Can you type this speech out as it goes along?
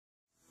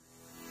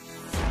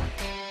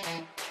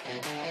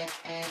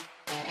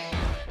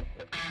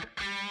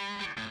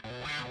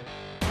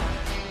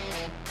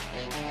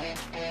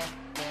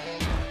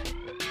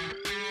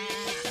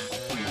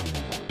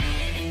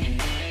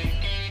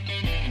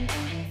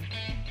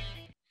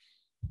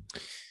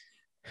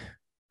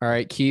All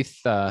right,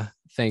 Keith,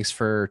 thanks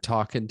for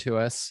talking to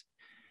us.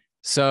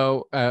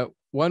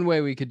 One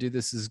way we could do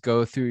this is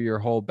go through your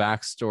whole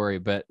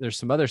backstory, but there's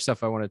some other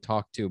stuff I want to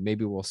talk to.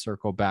 Maybe we'll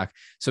circle back.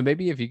 So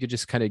maybe if you could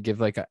just kind of give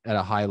like at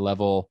a high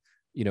level,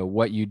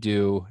 what you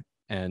do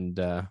and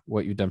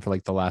what you've done for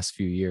like the last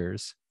few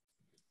years.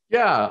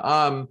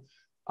 Yeah,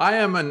 I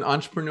am an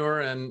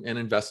entrepreneur and an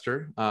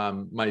investor.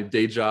 My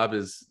day job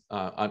is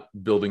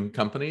building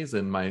companies,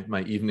 and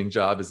my evening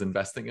job is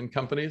investing in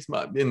companies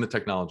in the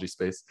technology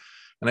space.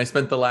 And I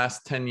spent the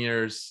last 10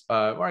 years,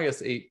 or I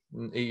guess eight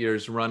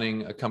years,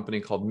 running a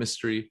company called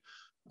Mystery,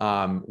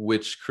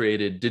 which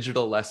created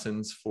digital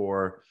lessons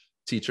for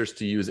teachers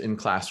to use in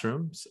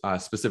classrooms,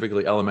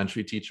 specifically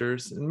elementary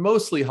teachers, and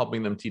mostly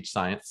helping them teach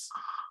science.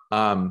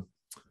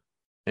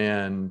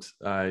 And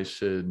I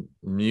should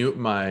mute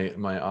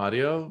my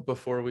audio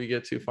before we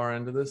get too far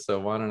into this. So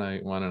why don't I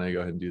go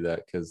ahead and do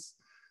that, because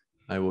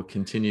I will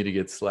continue to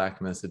get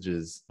Slack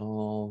messages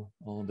all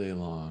day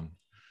long.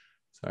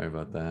 Sorry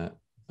about that.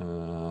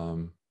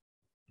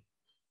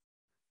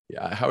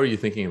 Yeah, how are you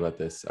thinking about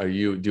this? Do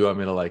you want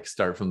me to like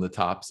start from the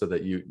top so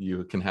that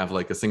you can have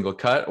like a single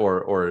cut,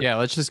 or Yeah,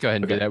 let's just go ahead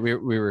and okay. do that. We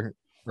were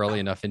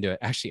early enough into it.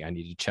 Actually, I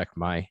need to check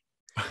my.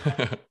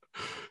 Yeah,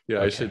 okay.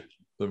 I should.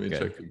 Let me Good.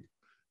 check.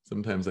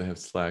 Sometimes I have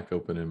Slack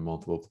open in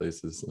multiple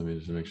places. Let me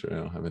just make sure I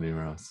don't have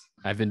anywhere else.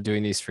 I've been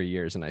doing these for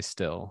years and I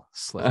still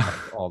slip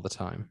up all the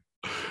time.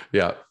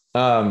 Yeah.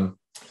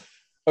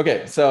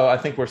 Okay, so I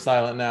think we're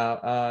silent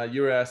now.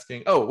 You were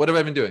asking, oh, what have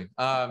I been doing?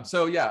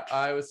 So yeah,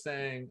 I was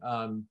saying,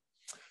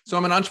 so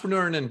I'm an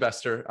entrepreneur and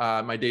investor.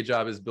 My day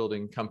job is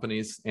building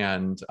companies,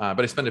 but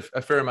I spend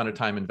a fair amount of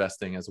time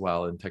investing as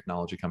well in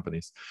technology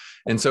companies.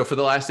 And so for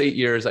the last 8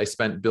 years, I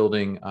spent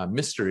building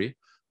Mystery.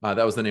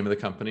 That was the name of the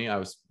company. I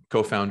was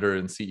co-founder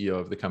and CEO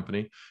of the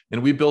company.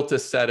 And we built a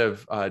set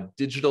of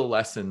digital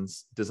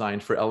lessons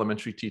designed for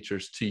elementary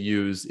teachers to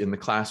use in the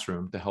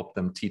classroom to help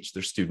them teach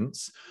their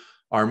students.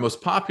 Our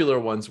most popular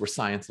ones were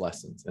science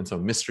lessons. And so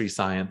Mystery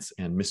Science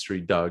and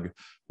Mystery Doug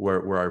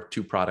were our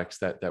two products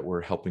that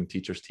were helping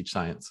teachers teach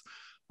science.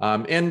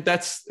 And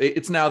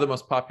it's now the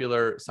most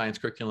popular science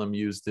curriculum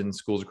used in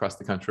schools across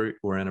the country.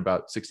 We're in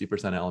about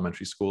 60%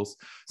 elementary schools,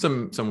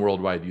 some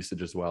worldwide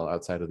usage as well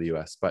outside of the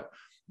US, but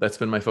that's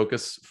been my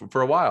focus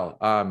for a while.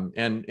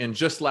 And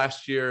just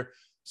last year,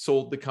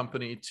 sold the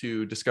company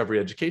to Discovery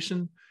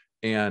Education,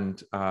 and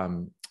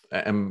I'm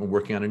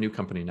working on a new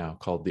company now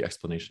called The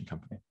Explanation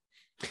Company.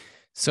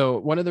 So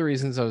one of the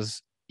reasons I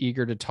was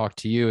eager to talk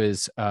to you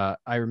is I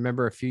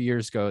remember a few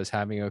years ago I was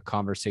having a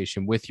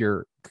conversation with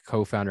your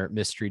co-founder at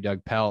Mystery,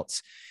 Doug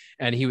Peltz,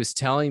 and he was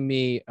telling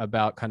me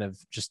about kind of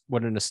just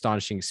what an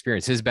astonishing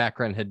experience. His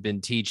background had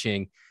been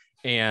teaching,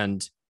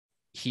 and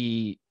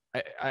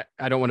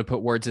I don't want to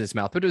put words in his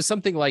mouth, but it was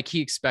something like he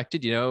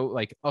expected,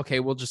 like, okay,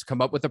 we'll just come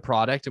up with a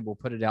product and we'll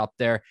put it out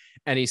there.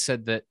 And he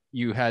said that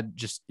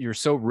you're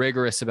so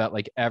rigorous about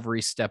like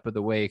every step of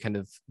the way, kind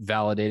of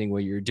validating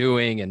what you're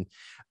doing. And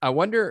I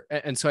wonder,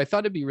 and so I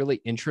thought it'd be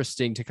really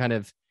interesting to kind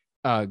of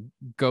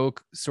go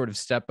sort of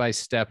step by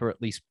step, or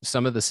at least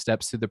some of the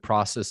steps through the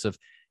process of,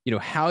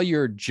 how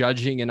you're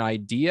judging an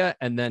idea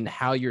and then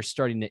how you're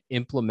starting to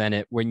implement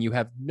it when you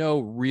have no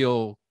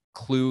real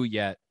clue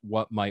yet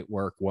what might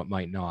work, what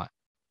might not.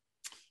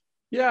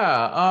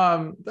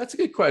 Yeah, that's a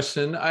good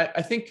question.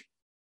 I think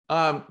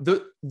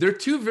they're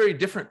two very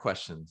different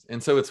questions,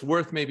 and so it's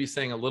worth maybe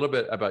saying a little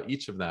bit about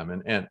each of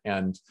them,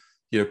 and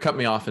cut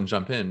me off and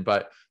jump in.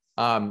 But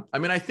I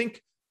mean, I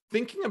think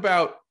thinking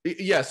about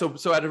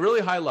so at a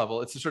really high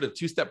level, it's a sort of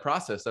two-step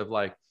process of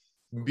like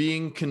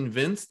being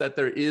convinced that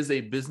there is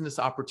a business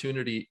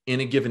opportunity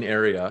in a given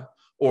area.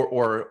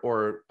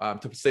 Or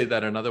to say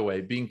that another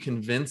way, being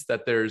convinced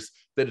that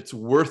it's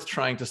worth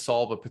trying to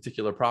solve a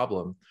particular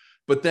problem,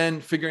 but then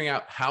figuring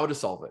out how to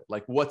solve it.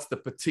 Like, what's the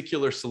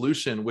particular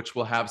solution which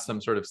will have some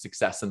sort of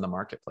success in the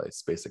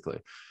marketplace, basically.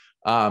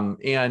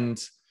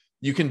 And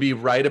you can be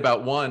right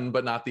about one,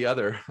 but not the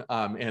other.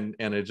 And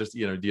it just,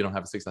 you don't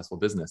have a successful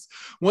business.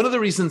 One of the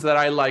reasons that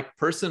I like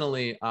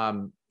personally,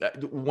 one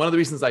of the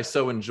reasons I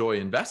so enjoy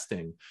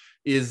investing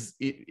is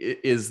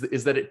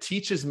that it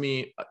teaches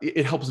me,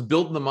 it helps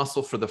build the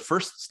muscle for the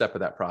first step of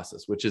that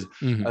process, which is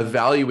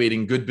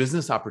evaluating good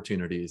business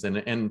opportunities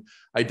and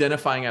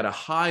identifying at a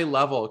high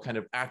level kind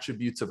of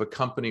attributes of a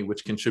company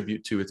which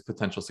contribute to its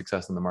potential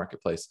success in the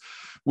marketplace,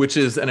 which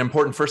is an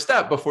important first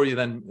step before you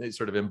then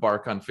sort of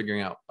embark on figuring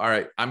out, all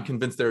right, I'm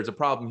convinced there's a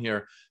problem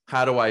here.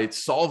 How do I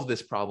solve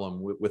this problem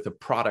with a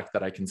product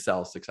that I can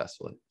sell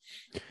successfully?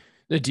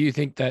 Do you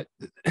think that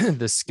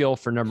the skill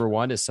for number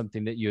one is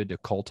something that you had to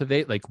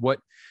cultivate? Like, what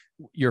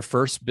your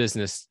first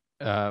business,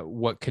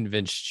 what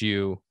convinced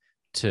you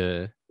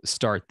to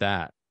start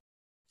that?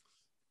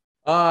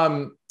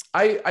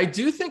 I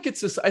do think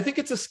I think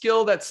it's a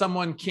skill that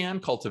someone can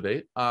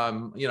cultivate.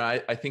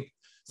 I think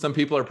some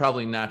people are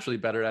probably naturally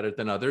better at it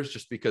than others,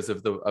 just because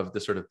of the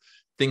sort of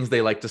things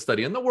they like to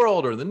study in the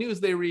world, or the news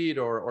they read,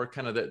 or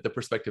kind of the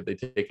perspective they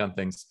take on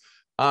things.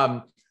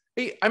 I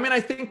mean,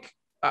 I think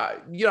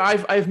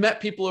I've met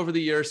people over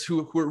the years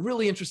who are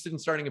really interested in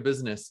starting a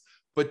business,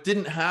 but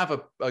didn't have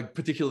a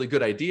particularly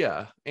good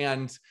idea.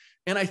 And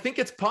I think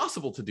it's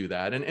possible to do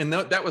that. And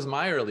that was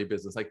my early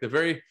business. Like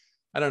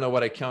I don't know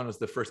what I count as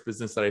the first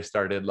business that I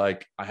started.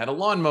 Like I had a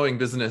lawn mowing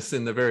business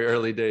in the very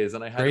early days,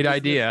 and I had great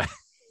idea.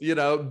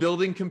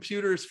 Building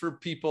computers for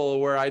people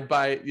where I'd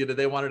buy,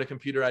 they wanted a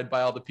computer, I'd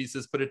buy all the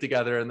pieces, put it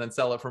together, and then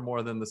sell it for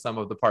more than the sum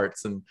of the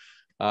parts. And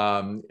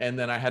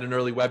then I had an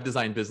early web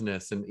design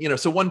business. And,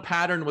 so one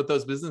pattern with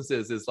those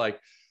businesses is like,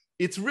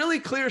 it's really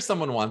clear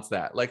someone wants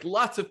that. Like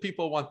lots of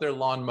people want their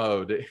lawn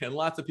mowed, and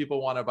lots of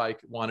people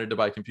wanted to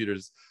buy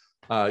computers,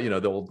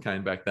 the old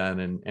kind back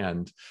then.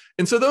 And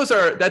so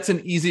that's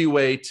an easy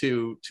way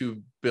to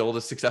build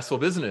a successful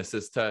business,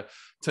 is to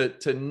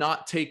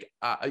not take,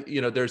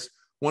 there's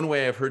one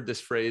way I've heard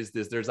this phrased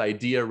is there's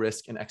idea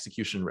risk and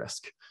execution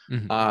risk.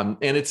 Mm-hmm.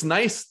 And it's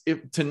nice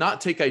to not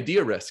take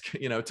idea risk,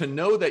 to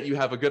know that you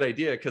have a good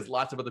idea because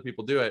lots of other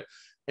people do it.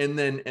 And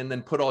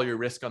then put all your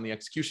risk on the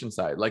execution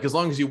side. Like as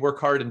long as you work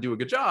hard and do a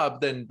good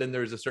job, then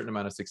there's a certain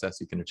amount of success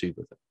you can achieve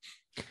with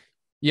it.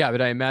 Yeah, but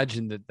I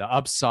imagine that the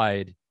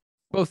upside,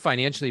 both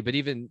financially, but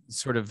even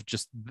sort of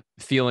just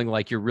feeling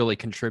like you're really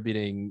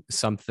contributing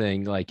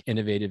something like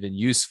innovative and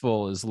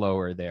useful, is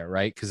lower there,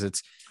 right? Because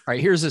it's all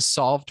right, here's a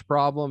solved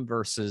problem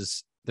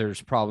versus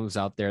there's problems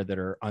out there that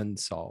are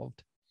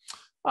unsolved.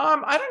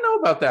 I don't know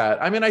about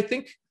that. I mean, I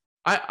think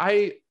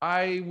I'd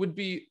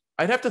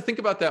have to think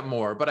about that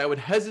more, but I would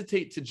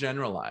hesitate to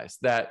generalize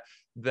that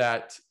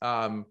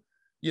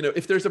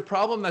if there's a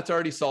problem that's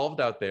already solved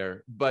out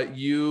there, but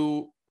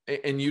you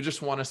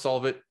just want to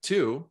solve it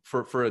too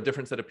for a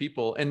different set of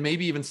people, and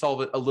maybe even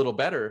solve it a little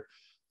better,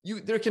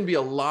 there can be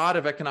a lot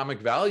of economic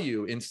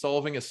value in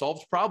solving a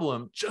solved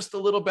problem just a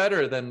little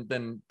better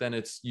than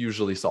it's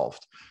usually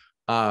solved.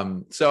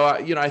 So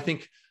I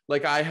think,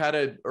 like I had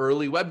an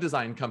early web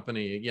design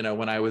company,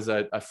 when I was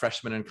a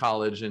freshman in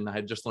college, and I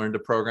had just learned to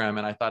program,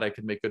 and I thought I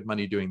could make good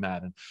money doing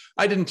that. And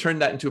I didn't turn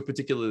that into a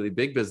particularly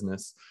big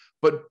business,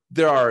 but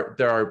there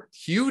are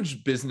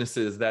huge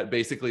businesses that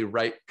basically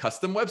write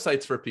custom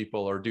websites for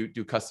people or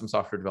do custom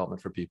software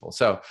development for people.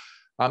 So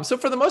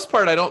for the most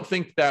part, I don't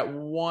think that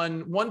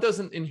one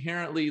doesn't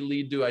inherently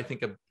lead to, I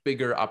think, a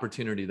bigger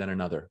opportunity than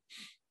another.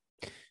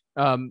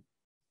 But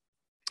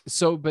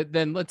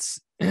then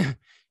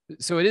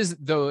so it is,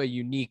 though, a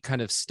unique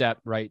kind of step,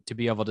 right? To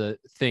be able to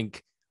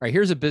think, all right,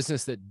 here's a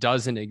business that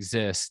doesn't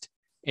exist,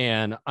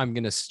 and I'm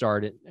going to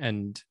start it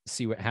and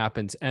see what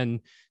happens. And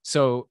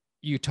so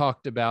you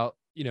talked about,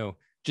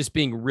 just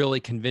being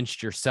really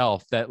convinced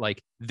yourself that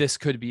like, this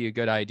could be a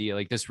good idea.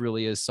 Like this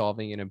really is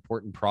solving an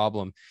important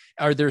problem.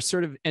 Are there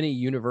sort of any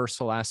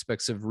universal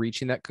aspects of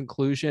reaching that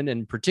conclusion?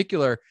 In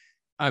particular,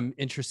 I'm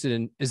interested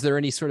in, is there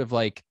any sort of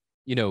like,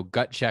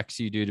 gut checks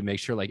you do to make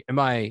sure, like, am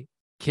I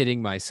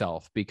kidding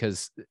myself?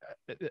 Because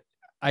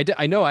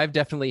I know I've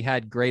definitely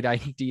had great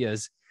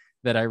ideas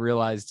that I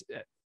realized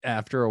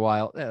after a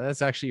while,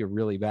 that's actually a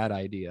really bad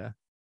idea.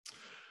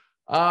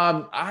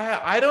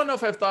 I don't know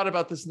if I've thought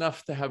about this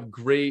enough to have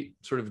great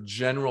sort of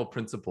general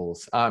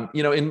principles.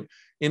 In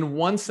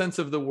one sense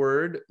of the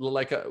word,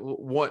 like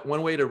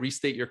one way to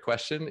restate your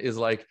question is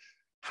like,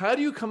 how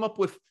do you come up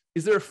with,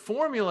 is there a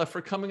formula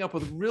for coming up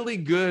with really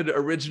good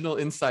original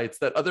insights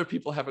that other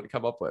people haven't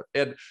come up with?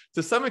 And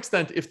to some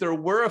extent, if there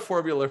were a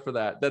formula for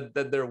that, then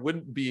there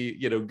wouldn't be,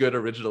 good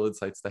original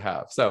insights to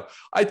have. So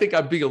I think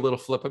I'm being a little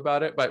flip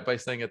about it by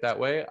saying it that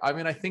way. I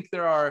mean, I think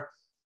there are,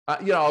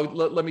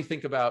 let me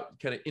think about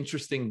kind of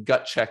interesting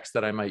gut checks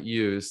that I might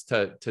use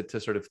to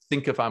sort of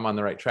think if I'm on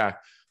the right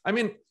track. I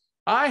mean,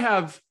 I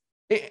have,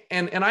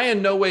 and I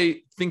in no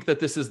way think that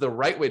this is the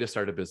right way to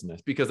start a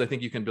business, because I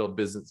think you can build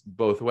business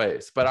both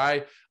ways. But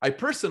I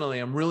personally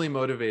am really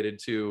motivated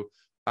to,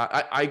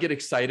 I get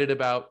excited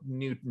about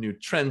new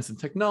trends in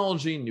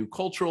technology, new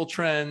cultural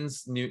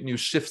trends, new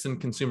shifts in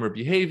consumer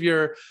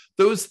behavior.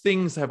 Those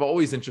things have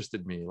always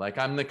interested me. Like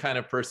I'm the kind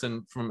of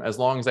person, from as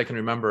long as I can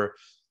remember,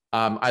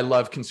 I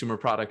love consumer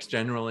products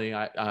generally.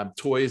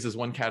 Toys is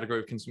one category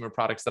of consumer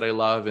products that I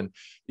love. And,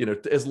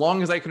 as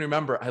long as I can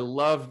remember, I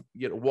love,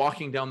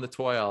 walking down the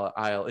toy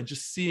aisle and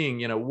just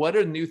seeing, what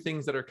are new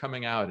things that are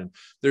coming out. And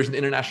there's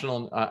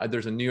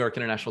there's a New York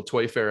International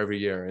Toy Fair every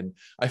year. And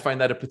I find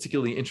that a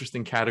particularly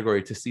interesting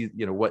category to see,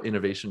 what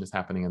innovation is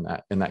happening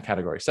in that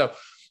category. So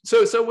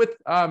with,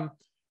 I've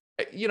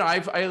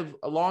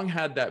long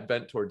had that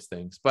bent towards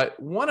things, but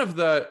one of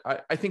the,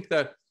 I think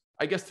that,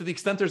 I guess to the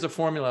extent there's a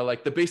formula,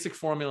 like the basic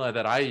formula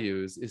that I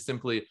use is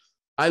simply,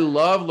 I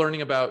love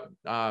learning about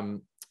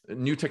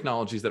new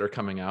technologies that are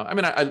coming out. I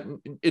mean,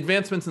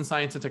 advancements in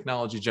science and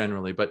technology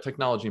generally, but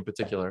technology in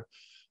particular.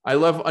 I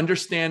love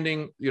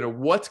understanding,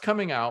 what's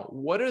coming out.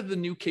 What are the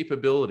new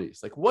capabilities?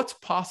 Like what's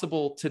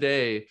possible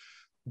today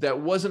that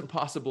wasn't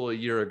possible a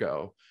year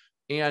ago?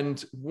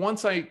 And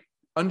once I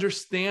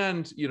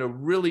understand,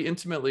 really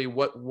intimately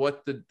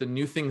what the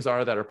new things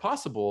are that are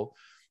possible,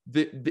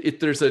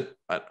 there's an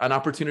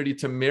opportunity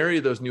to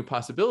marry those new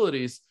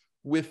possibilities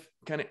with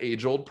kind of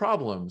age-old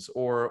problems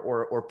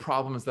or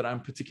problems that I'm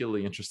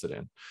particularly interested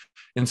in.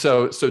 And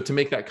so to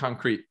make that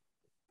concrete,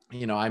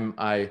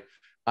 I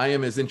I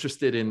am as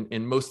interested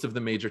in most of the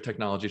major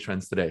technology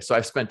trends today. So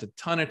I've spent a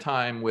ton of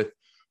time with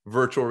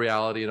virtual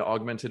reality and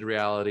augmented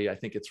reality. I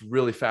think it's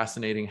really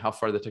fascinating how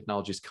far the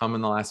technology's come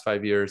in the last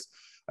 5 years.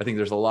 I think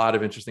there's a lot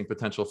of interesting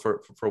potential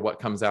for what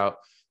comes out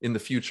in the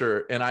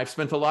future. And I've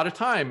spent a lot of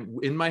time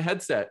in my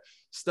headset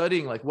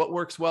studying like what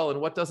works well and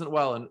what doesn't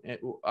well,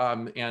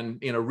 and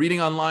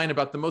reading online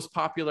about the most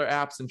popular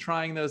apps and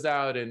trying those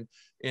out,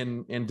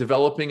 and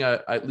developing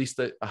at least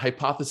a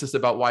hypothesis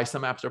about why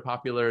some apps are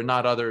popular and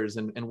not others,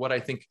 and what I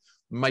think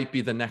might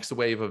be the next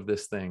wave of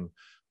this thing.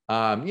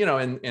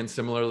 And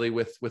similarly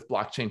with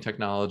blockchain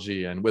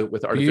technology and with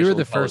artificial intelligence. You were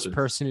the first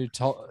person who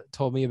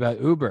told me about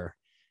Uber.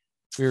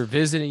 We were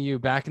visiting you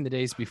back in the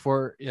days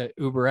before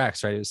Uber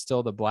X, right? It was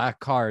still the black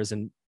cars,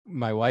 and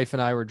my wife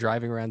and I were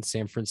driving around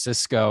San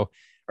Francisco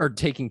or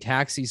taking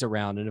taxis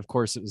around. And of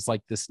course, it was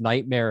like this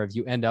nightmare of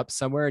you end up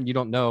somewhere and you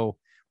don't know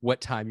what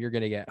time you're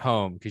going to get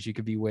home because you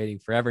could be waiting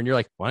forever. And you're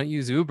like, why don't you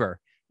use Uber?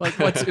 Like,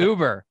 what's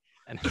Uber?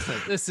 And it's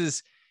like,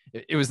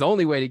 it was the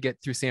only way to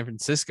get through San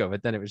Francisco.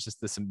 But then it was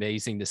just this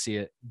amazing to see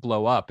it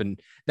blow up.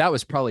 And that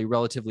was probably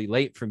relatively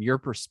late from your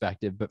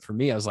perspective. But for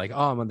me, I was like,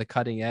 oh, I'm on the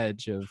cutting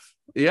edge of.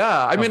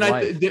 Yeah. I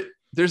mean,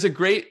 there's a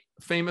great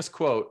famous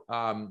quote.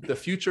 The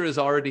future is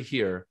already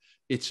here.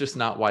 It's just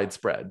not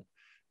widespread.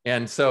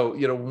 And so,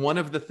 one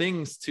of the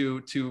things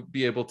to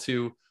be able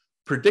to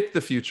predict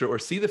the future or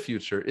see the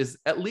future is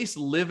at least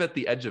live at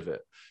the edge of it.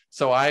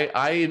 So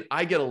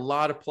I get a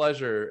lot of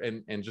pleasure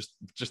and just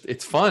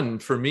it's fun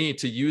for me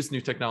to use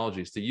new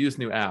technologies, to use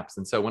new apps.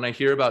 And so when I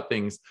hear about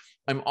things,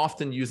 I'm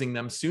often using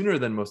them sooner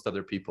than most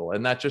other people.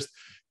 And that just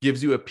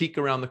gives you a peek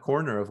around the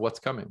corner of what's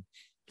coming.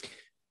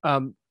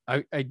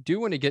 I do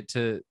want to get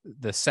to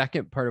the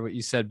second part of what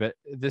you said, but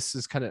this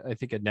is kind of, I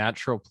think, a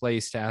natural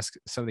place to ask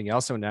something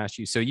else I want to ask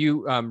you. So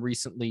you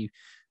recently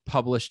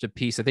published a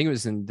piece, I think it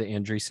was in the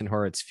Andreessen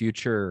Horowitz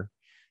Future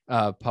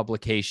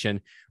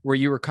publication, where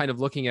you were kind of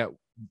looking at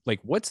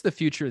like, what's the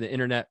future of the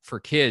internet for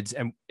kids?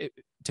 And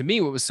to me,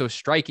 what was so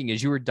striking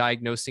is you were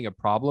diagnosing a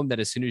problem that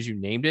as soon as you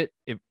named it,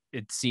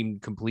 it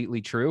seemed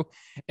completely true.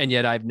 And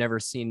yet I've never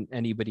seen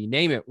anybody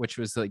name it, which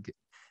was like,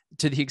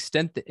 to the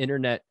extent the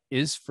internet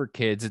is for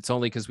kids, it's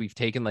only because we've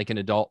taken like an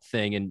adult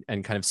thing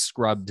and kind of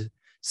scrubbed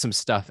some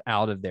stuff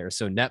out of there.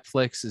 So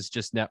Netflix is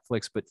just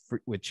Netflix, but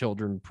with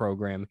children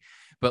program.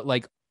 But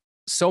like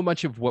so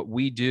much of what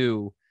we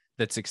do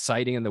that's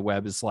exciting in the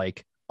web is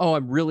like, oh,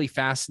 I'm really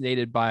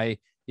fascinated by,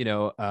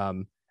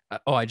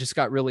 I just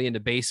got really into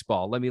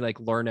baseball. Let me like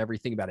learn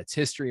everything about its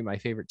history, my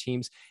favorite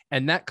teams.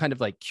 And that kind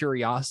of like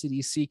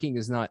curiosity seeking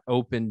is not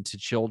open to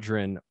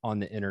children on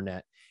the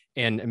internet.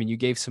 And I mean, you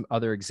gave some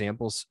other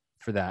examples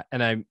for that.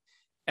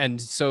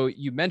 And so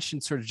you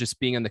mentioned sort of just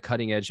being on the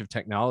cutting edge of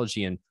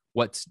technology and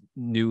what's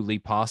newly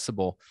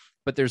possible.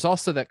 But there's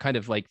also that kind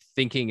of like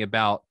thinking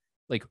about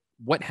like,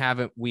 what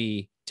haven't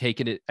we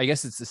taken it? I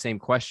guess it's the same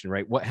question,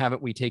 right? What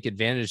haven't we taken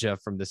advantage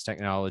of from this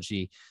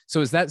technology?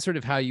 So is that sort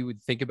of how you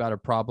would think about a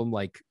problem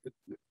like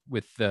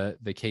with the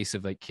case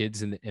of like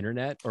kids in the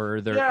internet, or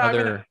are there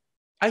other?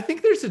 I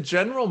think there's a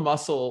general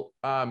muscle,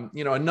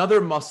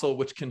 another muscle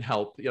which can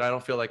help. I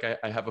don't feel like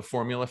I have a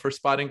formula for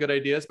spotting good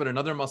ideas, but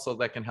another muscle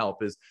that can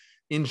help is,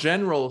 in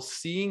general,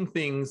 seeing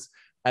things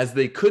as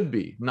they could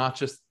be, not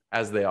just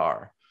as they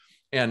are.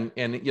 And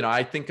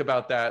I think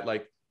about that,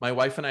 like my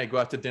wife and I go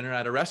out to dinner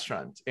at a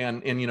restaurant,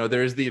 and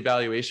there's the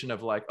evaluation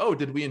of like, oh,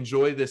 did we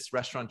enjoy this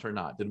restaurant or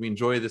not? Did we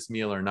enjoy this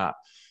meal or not?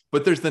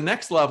 But there's the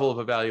next level of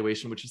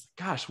evaluation, which is,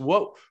 gosh,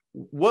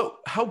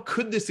 how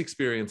could this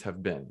experience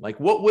have been? Like,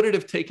 what would it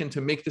have taken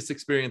to make this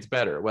experience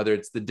better, whether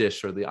it's the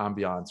dish or the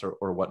ambiance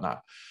or whatnot?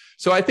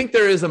 So I think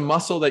there is a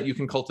muscle that you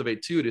can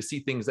cultivate too, to see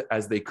things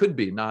as they could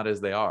be, not as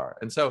they are.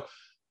 And so,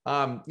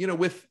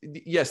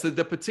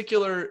 the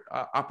particular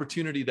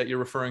opportunity that you're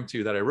referring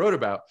to that I wrote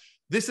about,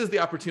 this is the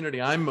opportunity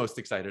I'm most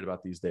excited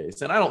about these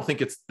days. And I don't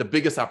think it's the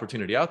biggest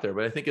opportunity out there,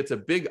 but I think it's a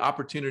big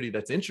opportunity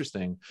that's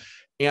interesting.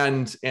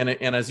 And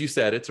as you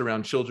said, it's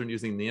around children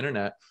using the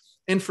internet.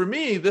 And for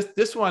me,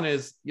 this one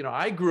is,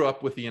 I grew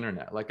up with the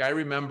internet. Like I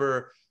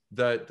remember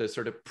the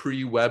sort of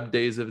pre-web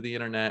days of the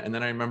internet. And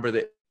then I remember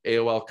the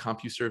AOL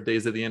CompuServe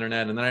days of the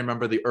internet. And then I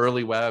remember the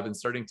early web and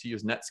starting to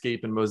use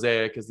Netscape and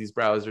Mosaic as these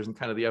browsers, and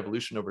kind of the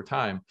evolution over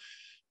time.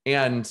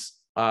 And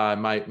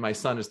my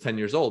son is 10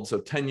 years old. So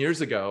 10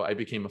 years ago, I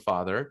became a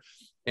father.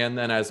 And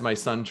then as my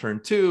son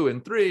turned 2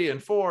 and 3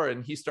 and 4,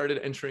 and he started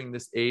entering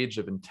this age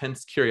of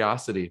intense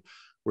curiosity,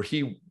 where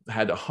he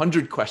had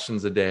 100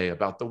 questions a day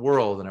about the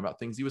world and about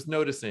things he was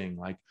noticing.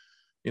 Like,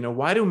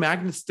 why do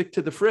magnets stick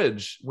to the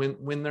fridge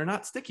when they're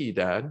not sticky,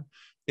 Dad?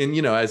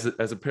 And, as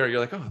a parent, you're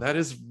like, oh, that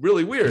is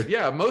really weird.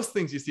 Yeah, most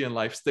things you see in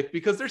life stick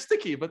because they're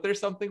sticky, but there's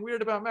something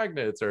weird about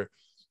magnets. Or,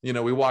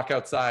 we walk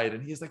outside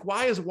and he's like,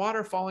 why is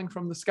water falling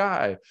from the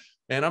sky?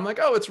 And I'm like,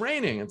 oh, it's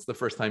raining. It's the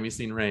first time he's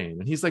seen rain.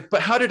 And he's like,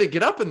 but how did it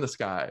get up in the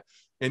sky?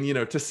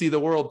 and, to see the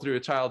world through a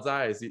child's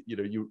eyes,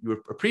 you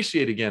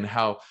appreciate again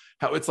how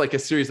it's like a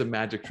series of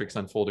magic tricks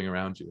unfolding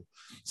around you.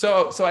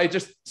 So I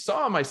just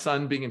saw my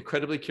son being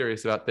incredibly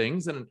curious about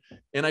things, and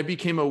I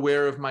became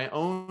aware of my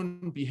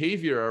own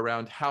behavior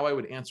around how I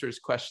would answer his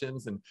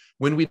questions, and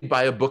when we'd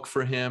buy a book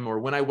for him, or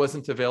when I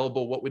wasn't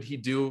available, what would he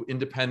do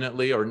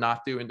independently or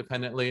not do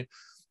independently.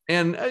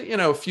 And,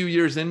 a few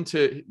years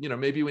into,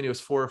 maybe when he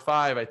was 4 or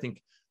 5, I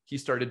think he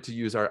started to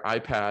use our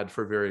iPad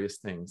for various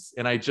things.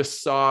 And I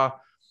just saw,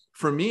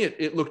 for me,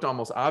 it looked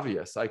almost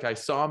obvious. Like I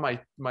saw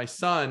my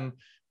son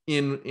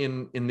in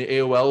the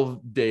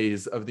AOL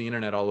days of the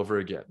internet all over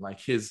again. Like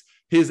his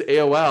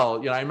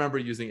AOL, I remember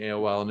using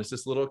AOL, and it's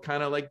this little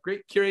kind of like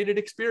great curated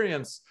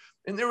experience.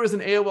 And there was an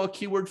AOL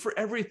keyword for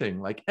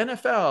everything, like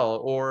NFL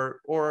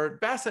or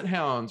Basset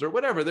Hounds or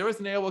whatever. There was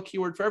an AOL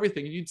keyword for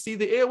everything. You'd see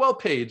the AOL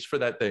page for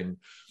that thing.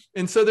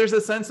 And so there's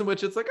a sense in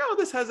which it's like, oh,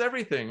 this has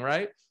everything,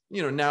 right?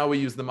 Now we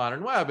use the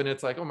modern web, and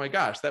it's like, oh my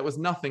gosh, that was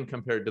nothing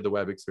compared to the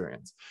web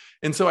experience.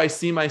 And so I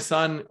see my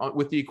son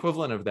with the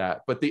equivalent of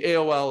that. But the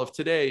AOL of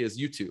today is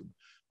YouTube.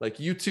 Like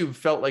YouTube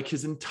felt like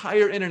his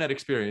entire internet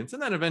experience,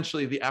 and then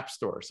eventually the App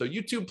Store. So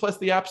YouTube plus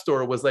the App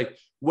Store was like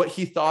what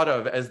he thought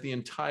of as the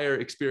entire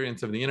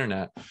experience of the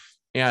internet.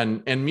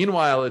 And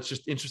meanwhile, it's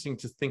just interesting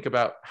to think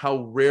about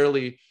how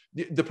rarely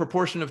the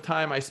proportion of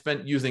time I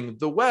spent using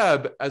the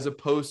web as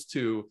opposed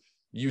to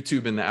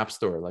YouTube in the App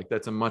Store. Like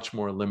that's a much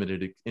more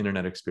limited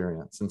internet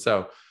experience. And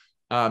so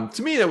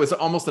to me, that was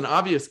almost an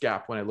obvious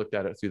gap when I looked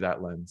at it through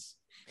that lens.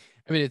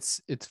 I mean,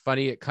 it's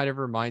funny. It kind of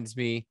reminds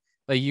me,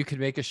 like you could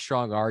make a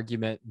strong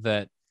argument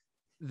that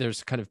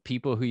there's kind of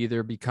people who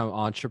either become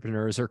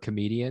entrepreneurs or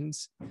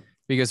comedians,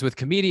 because with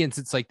comedians,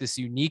 it's like this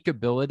unique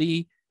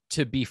ability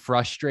to be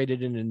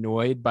frustrated and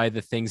annoyed by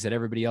the things that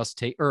everybody else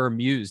take, or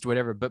amused,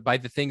 whatever, but by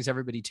the things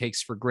everybody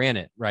takes for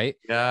granted, right?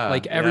 Yeah.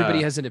 Like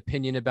everybody has an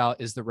opinion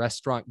about, is the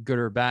restaurant good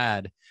or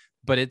bad?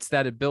 But it's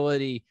that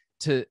ability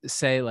to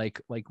say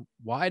like,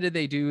 why did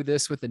they do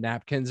this with the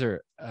napkins?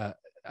 Or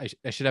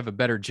I should have a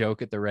better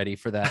joke at the ready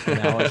for that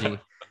analogy.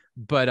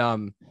 But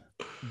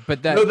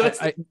that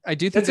no, I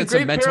do think that's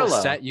a mental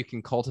parallel set you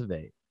can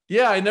cultivate.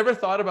 Yeah, I never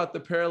thought about the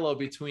parallel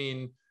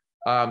between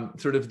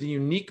sort of the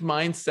unique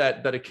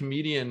mindset that a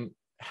comedian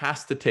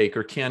has to take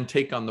or can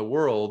take on the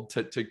world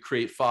to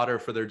create fodder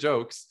for their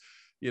jokes,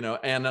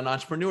 and an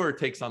entrepreneur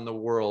takes on the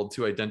world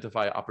to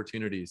identify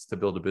opportunities to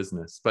build a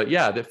business. But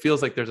yeah, that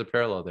feels like there's a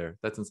parallel there.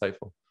 That's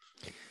insightful.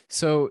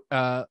 So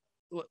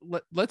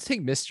let's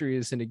take Mystery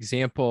as an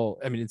example.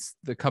 I mean, it's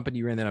the company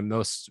you're in that I'm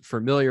most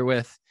familiar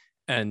with.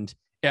 And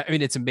I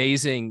mean, it's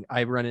amazing.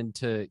 I run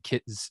into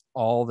kids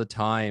all the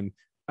time.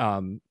 I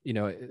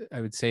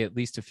would say at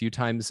least a few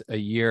times a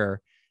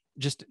year,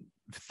 just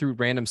through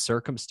random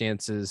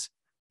circumstances,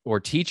 or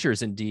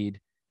teachers indeed,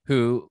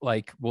 who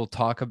like will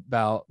talk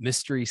about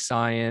Mystery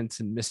Science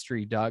and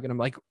Mystery Doug. And I'm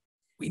like,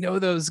 we know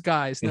those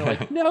guys. And they're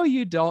like, no,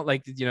 you don't.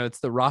 Like, it's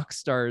the rock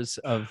stars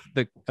of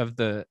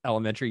the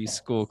elementary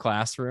school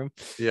classroom.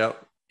 Yeah.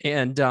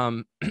 And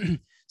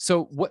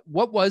so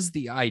what was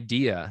the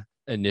idea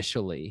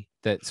initially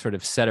that sort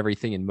of set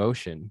everything in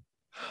motion?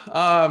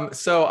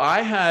 So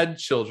I had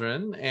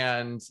children,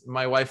 and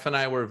my wife and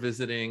I were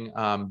visiting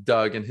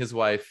Doug and his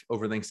wife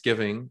over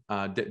Thanksgiving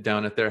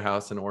down at their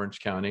house in Orange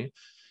County.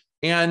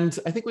 And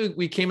I think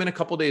we came in a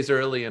couple days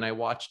early, and I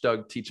watched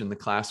Doug teach in the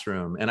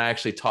classroom. And I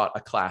actually taught a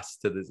class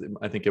to this.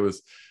 I think it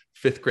was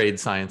 5th grade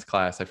science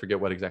class. I forget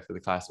what exactly the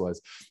class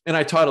was. And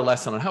I taught a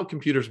lesson on how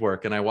computers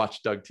work, and I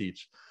watched Doug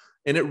teach.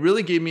 And it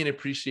really gave me an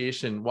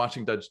appreciation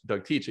watching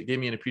Doug teach. It gave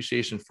me an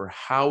appreciation for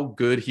how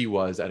good he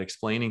was at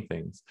explaining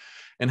things,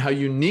 and how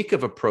unique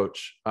of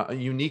approach, how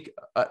unique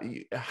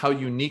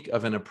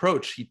of an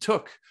approach he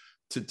took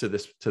to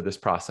this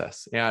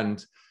process.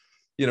 And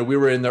we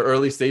were in the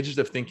early stages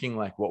of thinking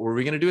like, what were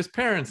we going to do as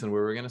parents, and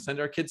where we were going to send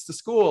our kids to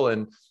school,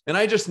 and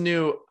I just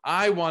knew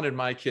I wanted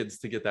my kids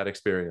to get that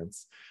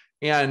experience.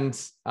 And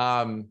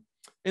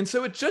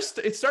so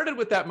it started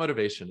with that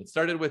motivation. It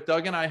started with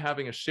Doug and I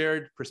having a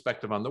shared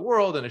perspective on the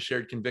world, and a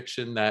shared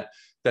conviction that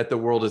the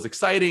world is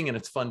exciting and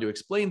it's fun to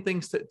explain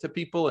things to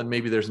people, and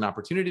maybe there's an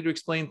opportunity to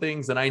explain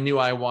things. And I knew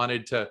I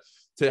wanted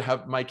to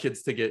have my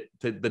kids to get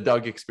to the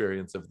Doug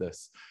experience of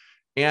this.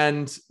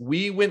 And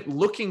we went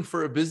looking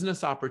for a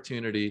business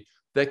opportunity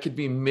that could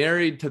be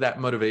married to that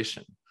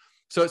motivation.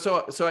 So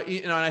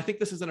and I think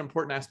this is an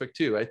important aspect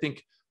too. I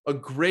think a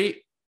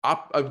great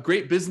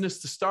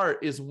business to start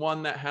is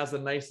one that has a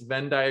nice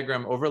Venn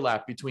diagram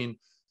overlap between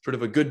sort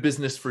of a good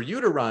business for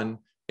you to run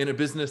and a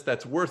business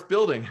that's worth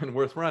building and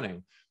worth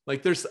running.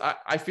 Like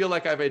I feel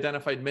like I've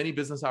identified many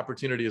business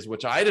opportunities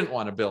which I didn't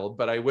want to build,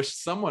 but I wish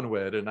someone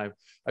would. And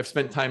I've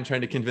spent time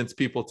trying to convince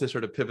people to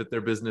sort of pivot their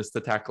business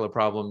to tackle a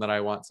problem that I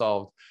want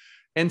solved.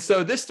 And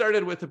so this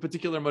started with a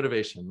particular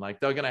motivation. Like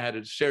Doug and I had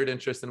a shared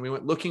interest, and we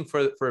went looking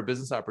for a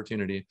business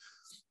opportunity.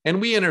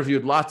 And we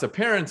interviewed lots of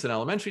parents and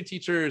elementary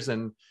teachers,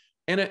 and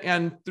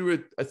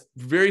through a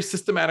very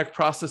systematic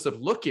process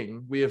of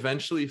looking, we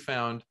eventually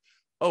found,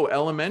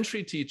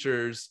 elementary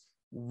teachers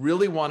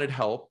really wanted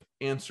help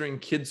answering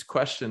kids'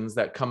 questions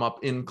that come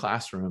up in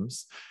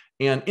classrooms.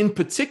 And in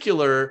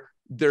particular,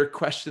 there are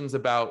questions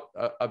about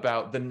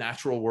the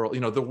natural world,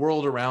 the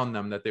world around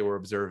them that they were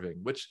observing,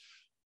 which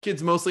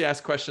kids mostly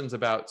ask questions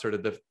about sort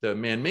of the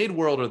man-made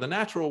world or the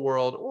natural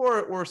world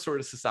or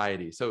sort of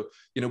society. So,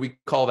 we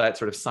call that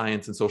sort of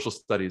science and social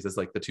studies as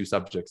like the two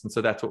subjects. And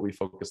so that's what we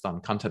focused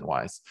on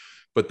content-wise.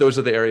 But those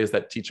are the areas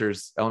that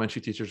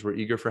elementary teachers were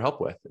eager for help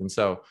with. And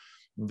so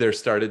there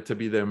started to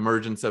be the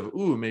emergence of,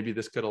 maybe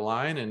this could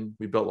align. And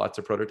we built lots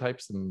of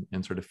prototypes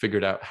and sort of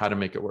figured out how to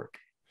make it work.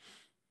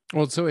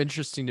 Well, it's so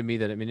interesting to me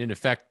that, in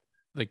effect,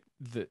 like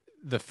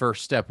the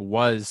first step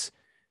was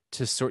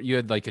you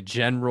had like a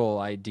general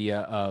idea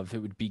of it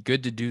would be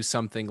good to do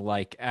something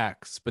like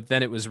X, but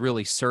then it was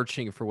really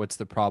searching for what's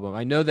the problem.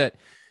 I know that,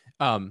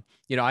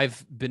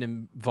 I've been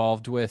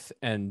involved with,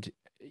 and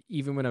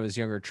even when I was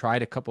younger,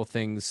 tried a couple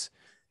things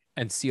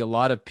and see a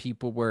lot of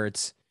people where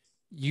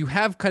you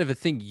have kind of a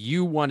thing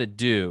you want to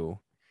do.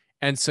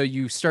 And so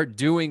you start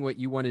doing what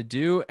you want to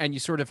do, and you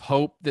sort of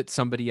hope that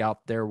somebody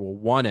out there will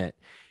want it.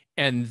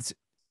 And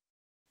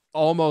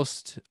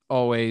almost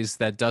always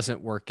that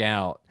doesn't work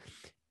out.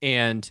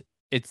 And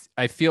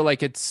I feel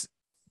like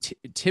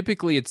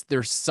typically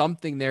there's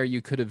something there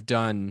you could have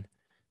done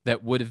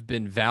that would have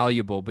been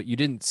valuable, but you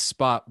didn't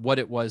spot what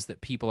it was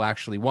that people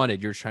actually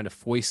wanted. You're trying to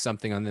foist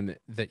something on them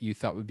that you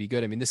thought would be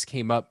good. This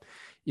came up,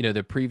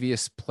 the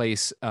previous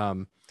place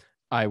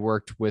I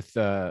worked with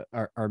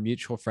our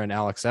mutual friend,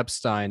 Alex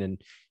Epstein,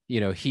 and,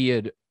 he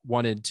had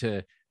wanted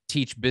to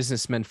teach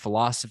businessmen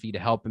philosophy to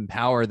help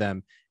empower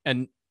them.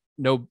 And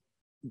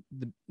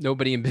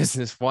nobody in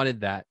business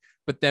wanted that.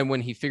 But then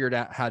when he figured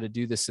out how to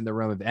do this in the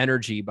realm of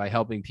energy by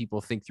helping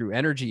people think through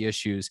energy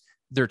issues,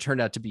 there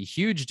turned out to be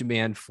huge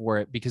demand for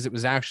it because it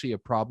was actually a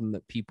problem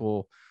that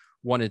people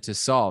wanted to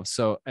solve.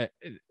 So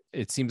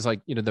it seems like,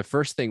 the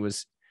first thing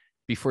was,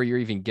 before you're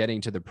even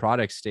getting to the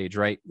product stage,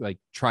 right? Like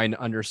trying to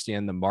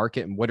understand the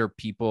market and what are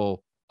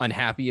people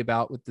unhappy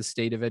about with the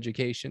state of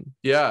education.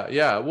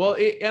 Yeah. Well,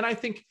 and I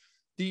think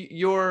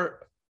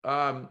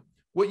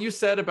what you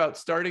said about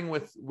starting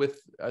with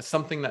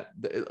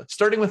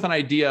starting with an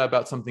idea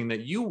about something that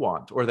you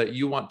want or that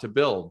you want to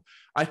build,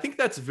 I think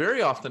that's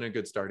very often a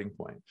good starting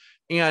point.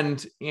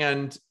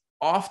 And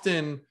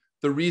often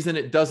the reason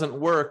it doesn't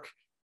work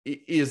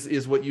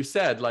is what you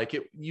said, like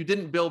you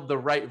didn't build the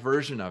right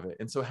version of it.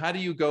 And so how do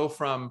you go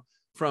from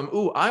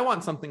I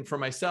want something for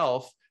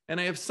myself, and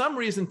I have some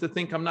reason to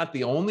think I'm not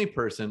the only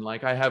person.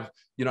 Like I have,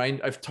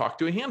 I've talked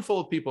to a handful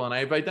of people, and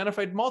I've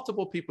identified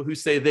multiple people who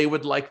say they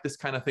would like this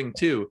kind of thing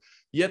too.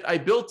 Yet I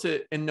built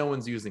it and no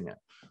one's using it.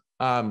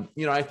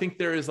 I think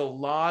there is a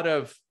lot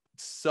of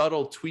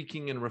subtle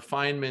tweaking and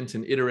refinement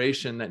and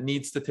iteration that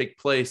needs to take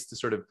place to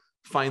sort of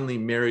finally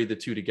marry the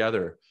two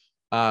together.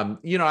 I'm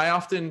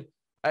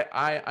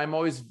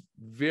always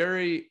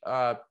very,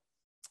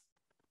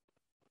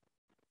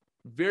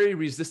 very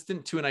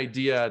resistant to an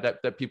idea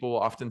that people will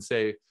often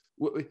say,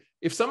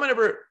 if someone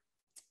ever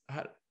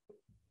had,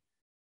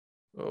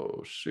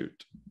 oh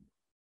shoot.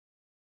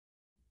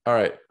 All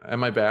right,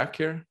 am I back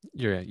here?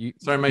 Sorry,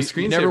 my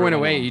screensaver never went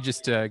away. You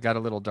just got a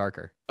little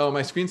darker. Oh,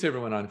 my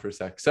screensaver went on for a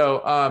sec.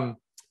 So,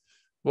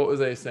 what was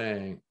I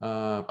saying?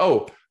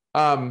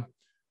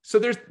 So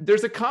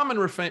there's a common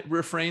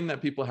refrain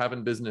that people have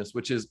in business,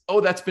 which is, oh,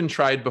 that's been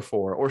tried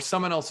before, or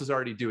someone else is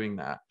already doing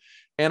that.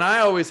 And I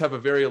always have a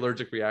very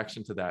allergic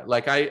reaction to that.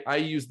 Like I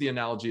use the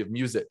analogy of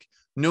music.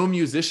 No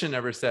musician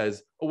ever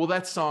says, oh, well,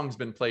 that song's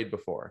been played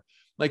before.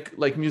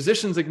 Like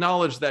musicians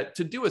acknowledge that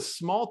to do a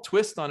small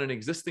twist on an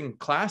existing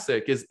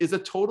classic is a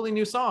totally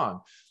new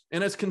song.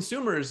 And as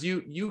consumers,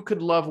 you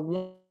could love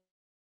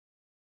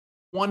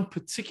one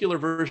particular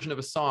version of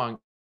a song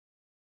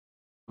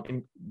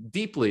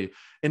deeply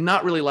and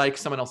not really like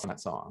someone else in that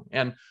song.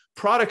 And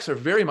products are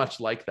very much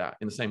like that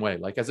in the same way.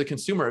 Like as a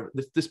consumer,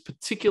 this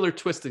particular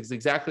twist is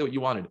exactly what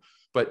you wanted,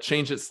 but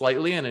change it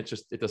slightly and it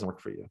doesn't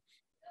work for you.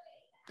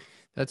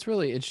 That's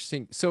really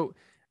interesting. So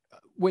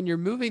when you're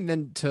moving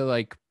then to,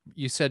 like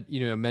you said,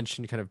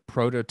 mentioned kind of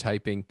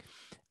prototyping.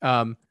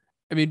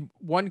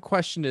 One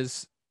question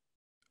is,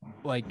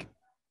 like,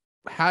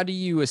 how do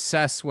you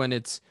assess when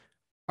it's,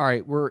 all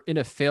right, we're in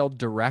a failed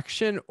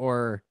direction,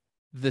 or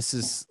this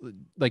is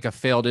like a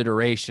failed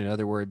iteration? In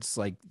other words,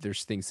 like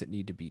there's things that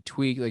need to be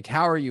tweaked. Like,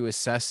 how are you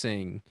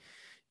assessing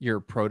your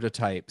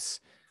prototypes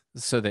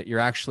so that you're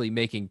actually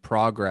making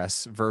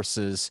progress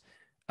versus,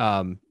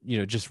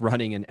 just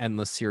running an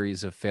endless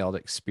series of failed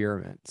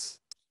experiments?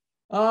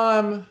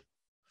 There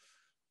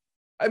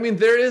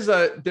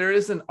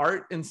is an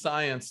art and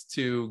science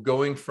to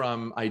going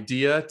from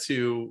idea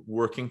to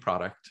working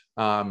product.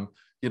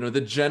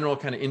 The general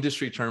kind of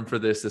industry term for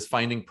this is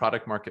finding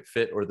product market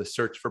fit, or the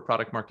search for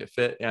product market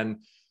fit.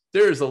 And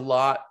there's a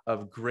lot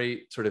of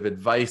great sort of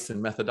advice and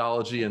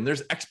methodology, and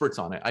there's experts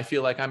on it. I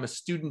feel like I'm a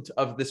student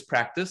of this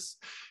practice,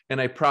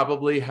 and I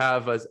probably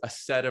have a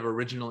set of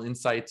original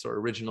insights or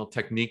original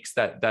techniques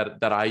that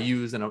I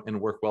use and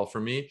work well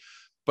for me.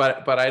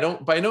 But I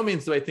don't, by no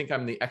means do I think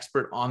I'm the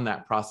expert on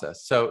that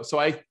process. So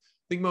I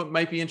think what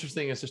might be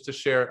interesting is just to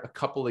share a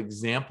couple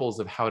examples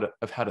of how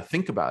to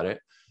think about it.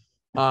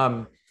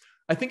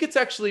 I think it's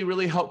actually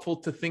really helpful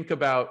to think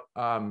about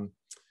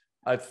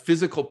a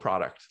physical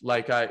product.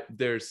 Like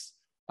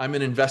I'm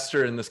an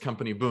investor in this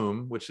company,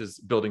 Boom, which is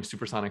building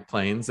supersonic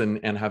planes,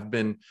 and have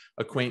been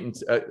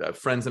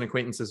friends and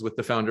acquaintances with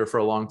the founder for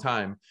a long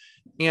time.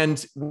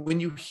 And when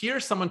you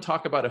hear someone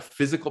talk about a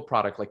physical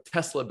product like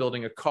Tesla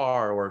building a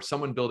car or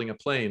someone building a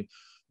plane,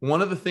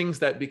 one of the things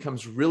that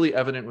becomes really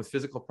evident with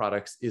physical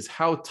products is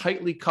how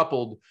tightly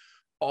coupled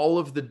all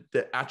of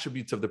the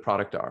attributes of the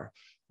product are.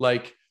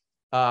 Like,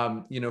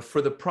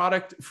 for the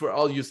product,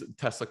 I'll use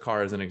Tesla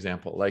car as an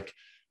example, like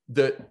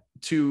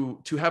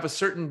to have a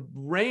certain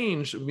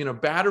range,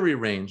 battery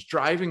range,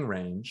 driving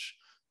range,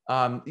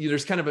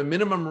 there's kind of a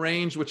minimum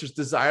range which is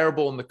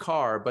desirable in the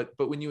car,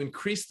 but when you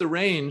increase the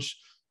range,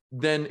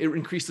 then it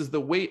increases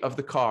the weight of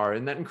the car,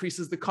 and that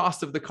increases the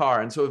cost of the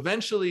car. And so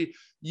eventually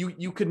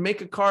you could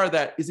make a car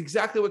that is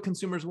exactly what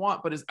consumers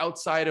want, but is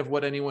outside of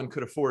what anyone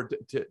could afford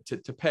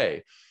to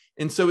pay.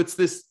 And so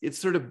it's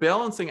sort of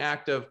balancing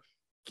act of,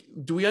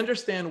 do we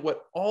understand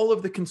what all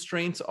of the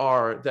constraints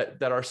are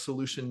that our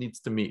solution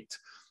needs to meet?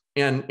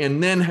 And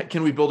then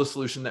can we build a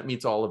solution that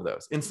meets all of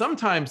those? And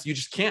sometimes you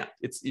just can't.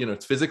 It's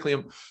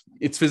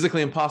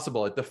physically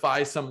impossible. It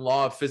defies some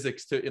law of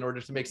physics in order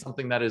to make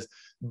something that is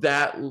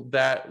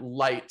that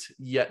light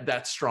yet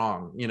that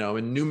strong.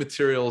 And new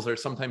materials are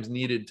sometimes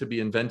needed to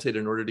be invented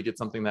in order to get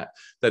something that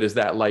is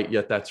that light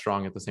yet that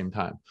strong at the same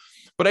time.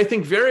 But I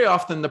think very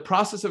often the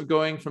process of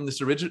going from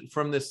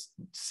this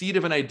seed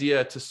of an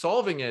idea to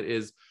solving it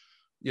is,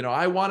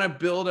 I want to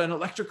build an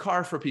electric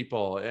car for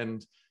people.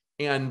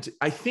 And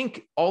I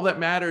think all that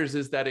matters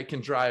is that it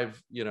can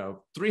drive,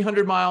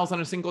 300 miles on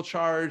a single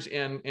charge,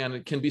 and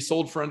it can be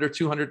sold for under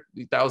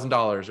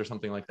 $200,000 or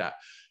something like that.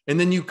 And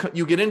then you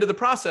get into the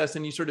process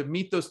and you sort of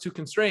meet those two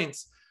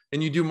constraints,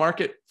 and you do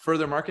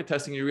further market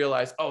testing. You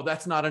realize, oh,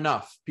 that's not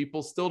enough.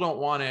 People still don't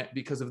want it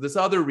because of this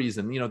other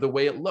reason. The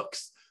way it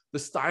looks, the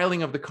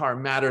styling of the car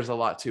matters a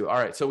lot too. All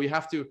right, so we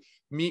have to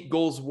meet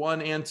goals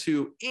 1 and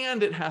 2,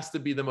 and it has to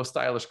be the most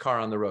stylish car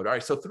on the road. All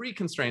right, so 3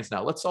 constraints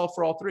now. Let's solve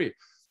for all 3.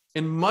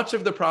 And much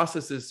of the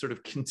process is sort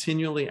of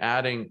continually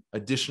adding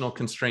additional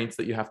constraints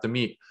that you have to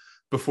meet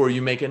before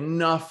you make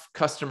enough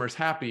customers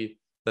happy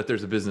that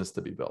there's a business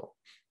to be built.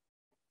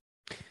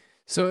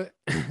 So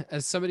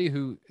as somebody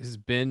who has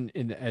been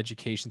in the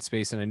education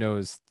space, and I know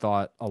has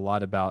thought a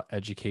lot about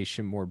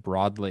education more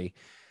broadly,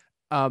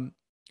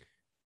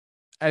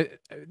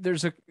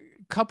 there's a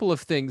couple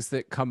of things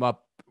that come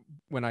up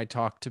when I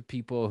talk to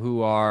people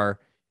who are,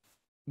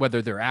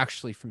 whether they're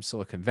actually from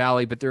Silicon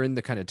Valley, but they're in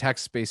the kind of tech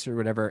space or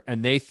whatever,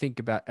 and they think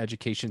about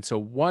education. So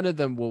one of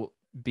them will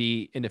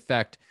be, in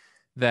effect,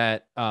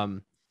 that,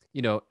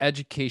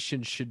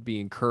 education should be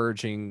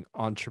encouraging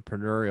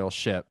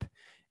entrepreneurship.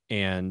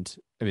 And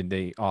I mean,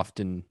 they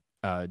often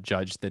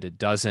judge that it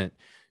doesn't.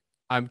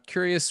 I'm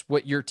curious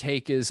what your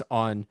take is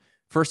on,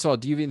 first of all,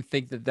 do you even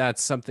think that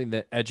that's something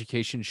that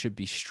education should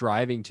be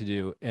striving to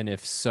do? And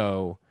if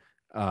so,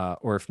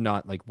 or if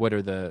not, like, what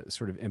are the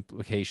sort of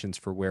implications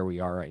for where we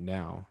are right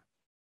now?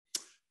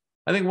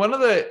 I think one of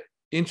the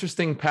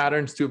interesting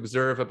patterns to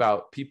observe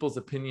about people's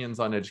opinions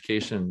on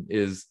education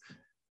is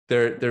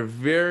they're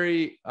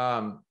very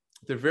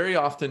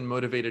often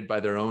motivated by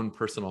their own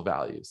personal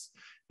values.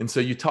 And so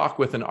you talk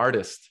with an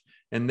artist,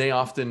 and they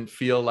often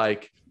feel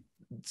like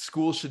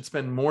schools should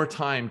spend more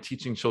time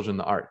teaching children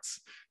the arts.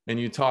 And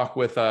you talk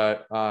with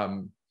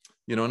an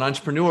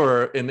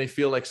entrepreneur, and they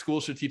feel like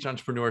schools should teach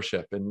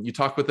entrepreneurship. And you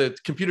talk with a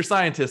computer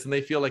scientist, and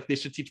they feel like they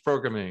should teach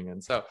programming.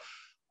 And so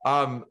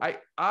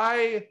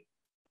I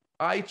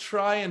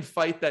try and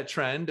fight that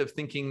trend of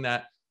thinking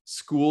that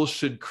schools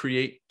should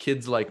create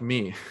kids like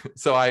me.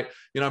 So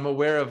I'm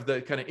aware of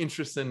the kind of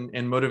interests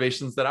and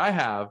motivations that I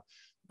have,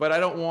 but I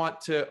don't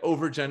want to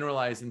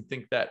overgeneralize and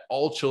think that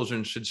all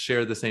children should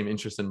share the same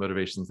interests and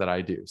motivations that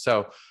I do.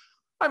 So,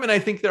 I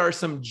think there are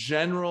some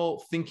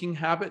general thinking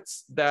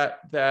habits that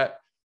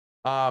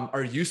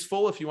are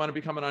useful if you want to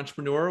become an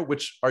entrepreneur,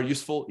 which are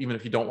useful even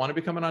if you don't want to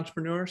become an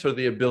entrepreneur. So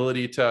the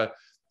ability to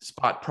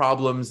spot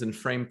problems and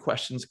frame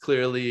questions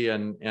clearly,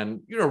 and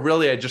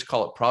really I just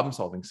call it problem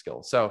solving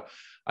skills. So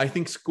I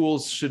think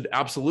schools should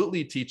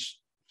absolutely teach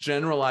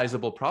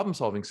generalizable problem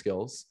solving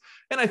skills.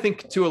 And I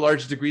think to a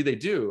large degree they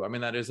do.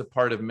 That is a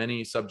part of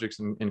many subjects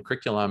in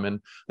curriculum. And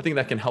I think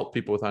that can help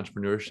people with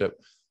entrepreneurship.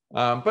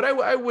 But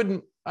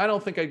I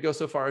don't think I'd go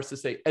so far as to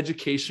say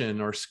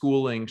education or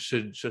schooling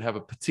should have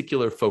a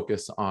particular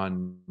focus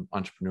on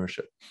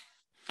entrepreneurship.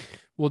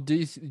 Well, do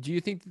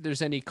you think that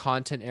there's any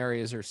content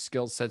areas or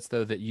skill sets,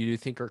 though, that you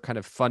think are kind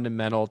of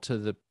fundamental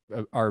to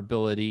our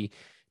ability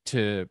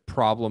to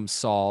problem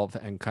solve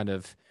and kind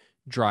of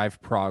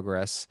drive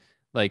progress?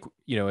 Like,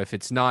 if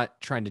it's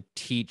not trying to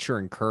teach or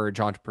encourage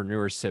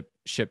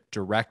entrepreneurship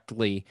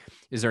directly,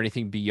 is there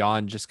anything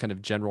beyond just kind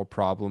of general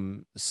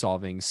problem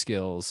solving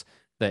skills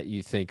that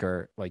you think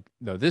are like,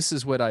 no, this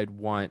is what I'd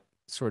want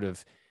sort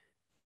of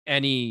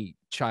any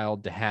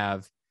child to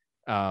have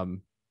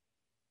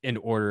in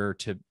order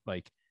to,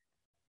 like,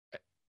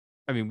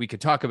 I mean, we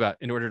could talk about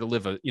in order to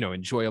live a,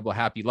 enjoyable,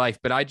 happy life,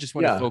 but I just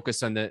want to Yeah.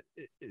 focus on the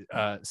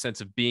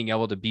sense of being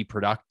able to be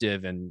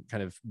productive and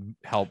kind of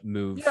help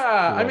move Yeah. the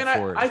I world mean,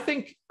 forward. I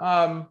think,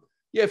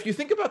 yeah, if you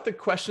think about the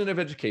question of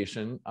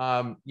education,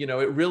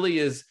 it really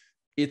is,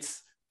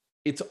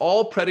 it's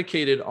all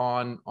predicated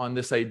on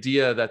this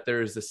idea that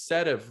there is a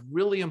set of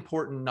really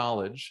important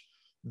knowledge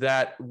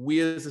that we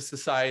as a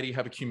society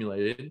have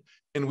accumulated,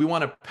 and we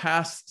want to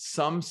pass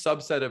some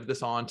subset of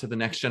this on to the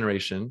next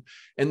generation.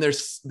 And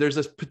there's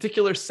a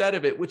particular set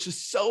of it which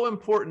is so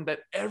important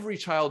that every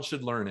child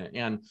should learn it,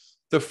 and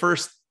the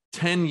first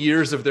 10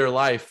 years of their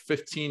life,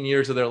 15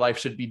 years of their life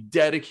should be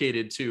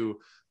dedicated to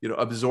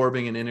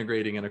absorbing and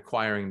integrating and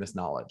acquiring this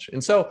knowledge.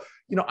 And so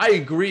I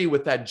agree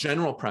with that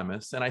general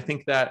premise, and I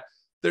think that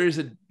there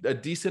is a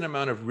decent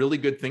amount of really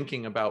good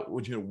thinking about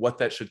what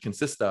that should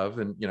consist of,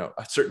 and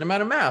a certain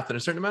amount of math and a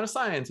certain amount of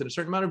science and a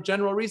certain amount of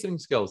general reasoning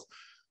skills.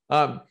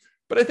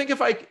 But I think if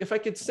I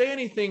could say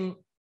anything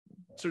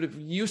sort of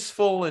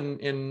useful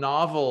and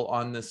novel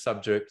on this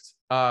subject,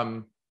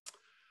 I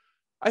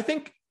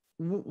think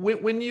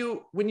when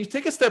you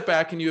take a step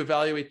back and you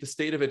evaluate the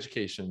state of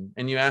education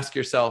and you ask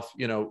yourself,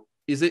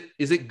 is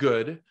it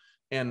good,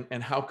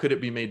 and how could it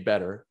be made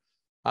better?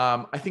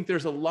 I think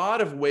there's a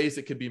lot of ways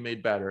it could be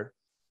made better.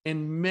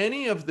 And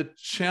many of the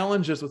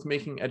challenges with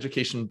making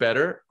education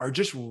better are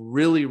just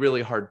really,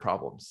 really hard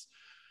problems.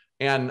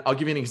 And I'll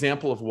give you an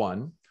example of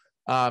one.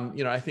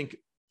 I think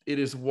it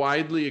is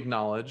widely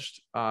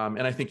acknowledged,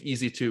 and I think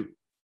easy to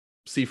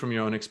see from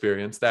your own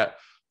experience, that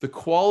the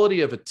quality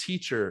of a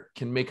teacher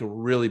can make a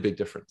really big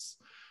difference.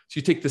 So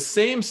you take the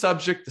same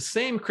subject, the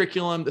same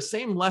curriculum, the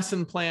same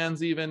lesson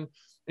plans even,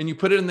 and you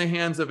put it in the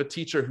hands of a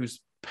teacher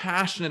who's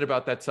passionate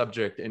about that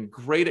subject and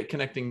great at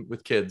connecting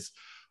with kids,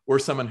 or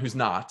someone who's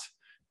not.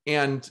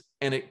 And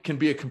it can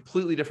be a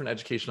completely different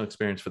educational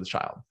experience for the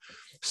child.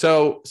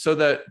 So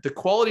that the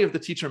quality of the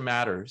teacher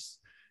matters.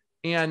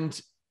 And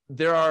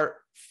there are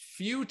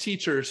few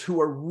teachers who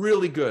are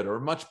really good or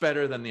much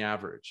better than the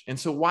average. And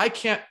so why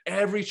can't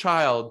every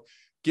child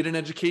get an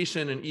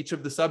education in each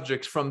of the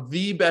subjects from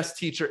the best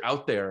teacher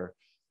out there,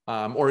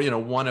 or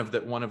one of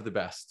the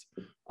best?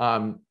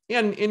 And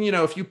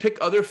if you pick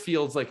other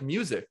fields like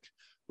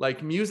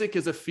music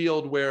is a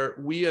field where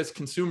we as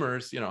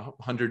consumers,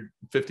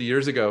 150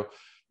 years ago,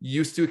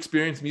 used to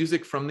experience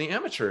music from the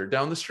amateur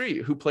down the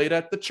street who played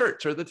at the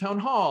church or the town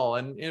hall,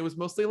 and it was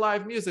mostly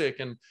live music,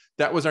 and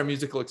that was our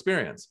musical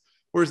experience.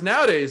 Whereas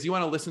nowadays, you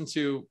want to listen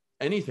to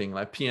anything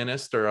like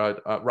pianist or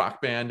a rock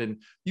band,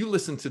 and you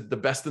listen to the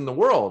best in the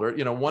world, or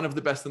one of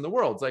the best in the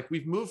world. It's like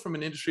we've moved from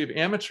an industry of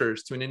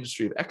amateurs to an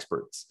industry of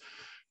experts,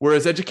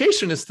 whereas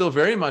education is still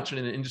very much in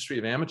an industry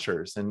of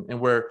amateurs, and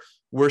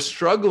we're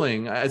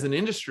struggling as an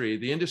industry,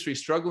 the industry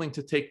struggling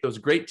to take those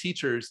great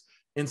teachers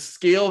and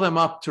scale them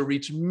up to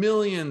reach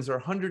millions or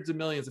hundreds of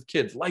millions of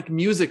kids, like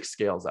music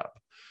scales up.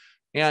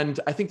 And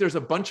I think there's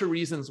a bunch of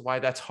reasons why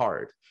that's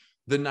hard.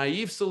 The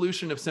naive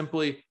solution of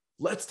simply,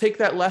 let's take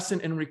that lesson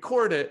and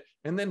record it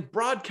and then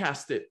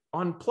broadcast it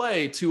on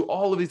play to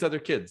all of these other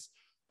kids.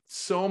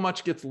 So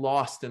much gets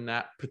lost in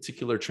that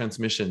particular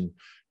transmission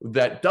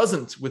that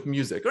doesn't with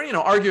music. Or,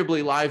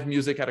 arguably live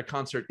music at a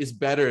concert is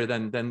better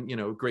than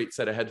a great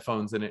set of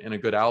headphones and a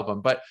good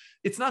album, but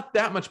it's not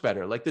that much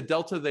better. Like the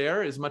delta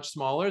there is much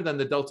smaller than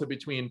the delta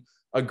between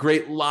a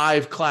great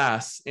live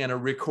class and a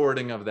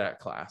recording of that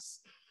class.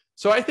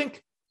 So I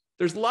think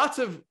there's lots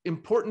of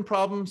important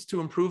problems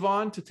to improve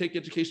on to take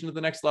education to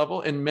the next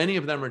level, and many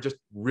of them are just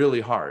really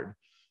hard.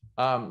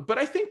 But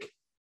I think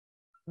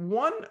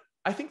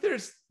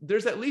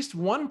there's at least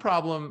one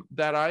problem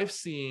that I've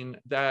seen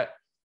that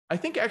I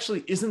think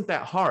actually isn't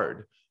that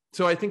hard.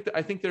 So I think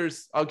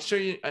I'll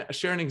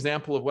share an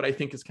example of what I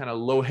think is kind of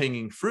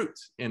low-hanging fruit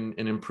in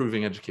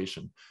improving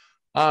education.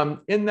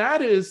 And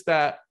that is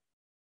that,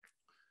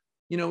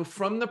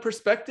 from the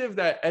perspective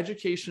that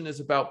education is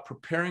about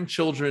preparing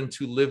children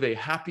to live a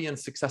happy and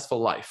successful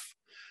life.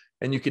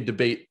 And you could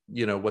debate,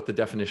 what the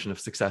definition of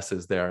success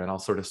is there, and I'll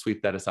sort of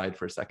sweep that aside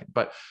for a second.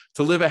 But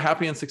to live a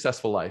happy and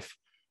successful life,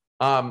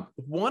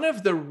 one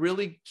of the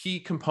really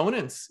key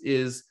components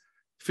is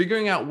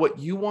figuring out what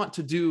you want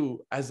to do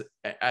as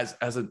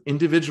an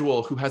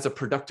individual who has a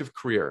productive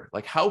career.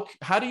 Like how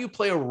do you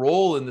play a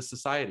role in the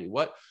society?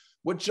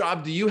 What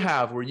job do you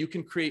have where you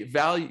can create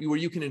value, where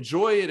you can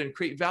enjoy it and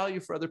create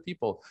value for other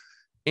people?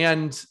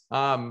 And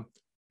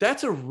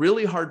that's a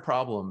really hard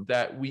problem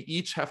that we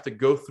each have to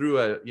go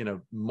through a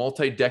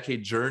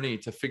multi-decade journey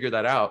to figure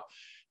that out.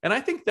 And I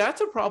think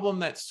that's a problem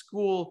that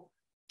school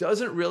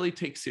doesn't really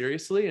take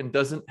seriously and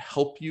doesn't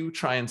help you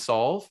try and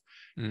solve.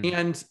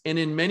 And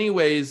in many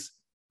ways,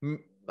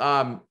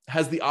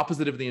 has the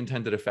opposite of the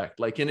intended effect.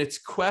 Like in its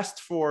quest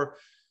for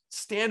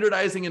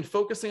standardizing and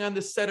focusing on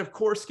this set of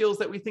core skills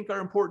that we think are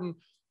important,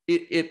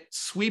 it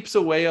sweeps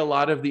away a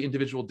lot of the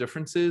individual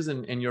differences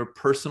and your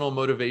personal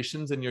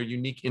motivations and your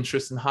unique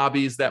interests and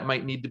hobbies that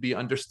might need to be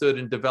understood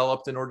and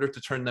developed in order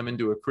to turn them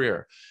into a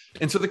career.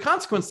 And so the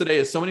consequence today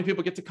is so many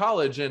people get to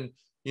college and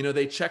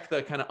they check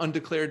the kind of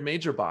undeclared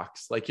major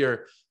box. Like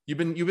you're you've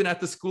been at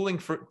the schooling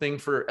thing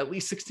for at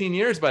least 16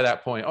 years by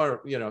that point,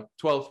 or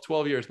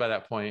 12 years by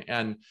that point,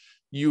 and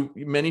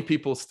many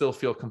people still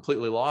feel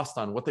completely lost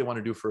on what they want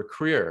to do for a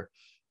career.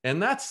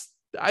 And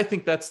I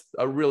think that's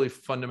a really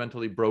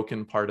fundamentally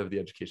broken part of the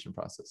education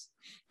process.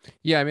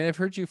 Yeah, I mean, I've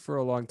heard you for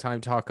a long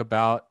time talk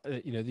about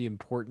the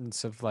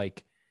importance of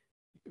like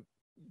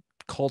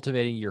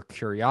cultivating your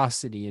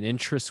curiosity and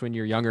interest when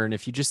you're younger. And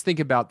if you just think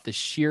about the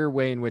sheer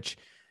way in which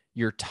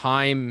your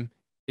time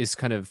is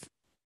kind of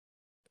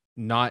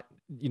not,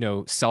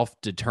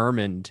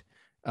 self-determined,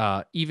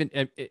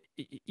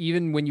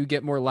 even when you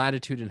get more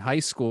latitude in high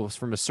school,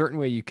 from a certain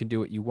way you can do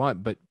what you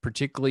want, but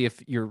particularly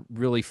if you're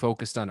really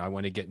focused on, I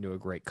want to get into a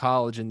great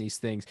college and these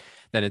things,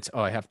 then it's,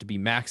 I have to be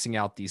maxing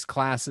out these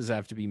classes, I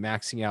have to be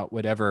maxing out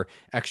whatever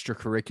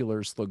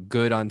extracurriculars look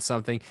good on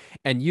something.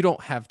 And you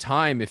don't have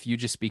time if you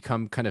just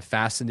become kind of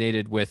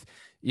fascinated with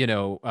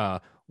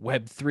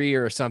Web3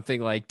 or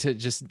something, like to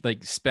just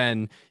like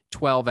spend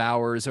 12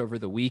 hours over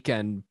the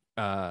weekend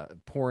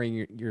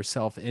pouring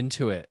yourself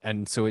into it.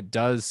 And so it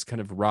does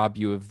kind of rob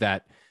you of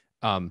that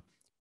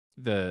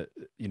the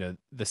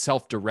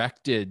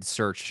self-directed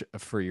search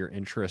for your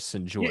interests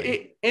and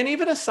joy. And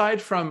even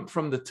aside from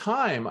the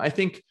time, I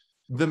think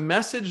the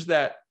message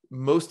that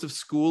most of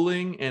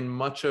schooling and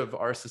much of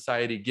our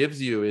society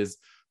gives you is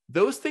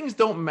those things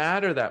don't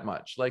matter that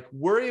much. Like,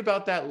 worry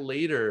about that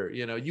later.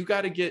 You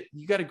got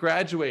to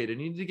graduate,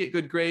 and you need to get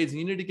good grades,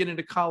 and you need to get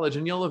into college,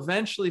 and you'll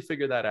eventually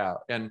figure that out.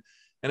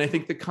 And I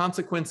think the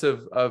consequence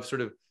of sort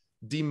of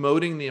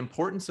demoting the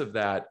importance of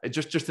that,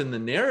 just in the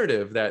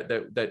narrative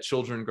that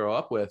children grow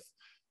up with,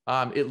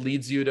 it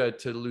leads you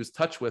to lose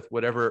touch with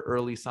whatever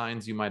early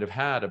signs you might have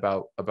had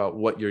about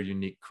what your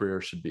unique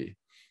career should be.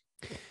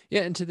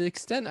 Yeah, and to the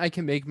extent I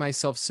can make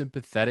myself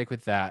sympathetic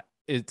with that,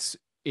 it's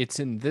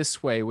in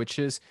this way, which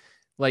is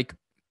like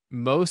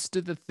most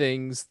of the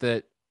things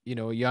that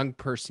a young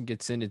person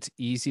gets in, it's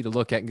easy to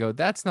look at and go,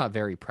 that's not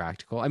very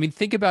practical. I mean,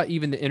 think about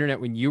even the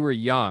internet when you were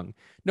young.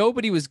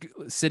 Nobody was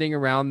sitting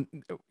around,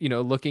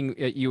 looking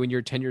at you when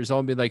you're 10 years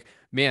old and be like,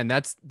 man,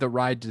 that's the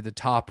ride to the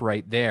top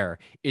right there.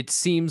 It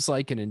seems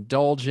like an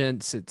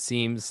indulgence. It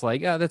seems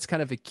like, oh, that's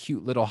kind of a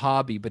cute little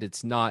hobby, but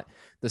it's not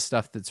the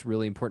stuff that's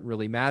really important,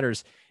 really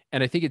matters.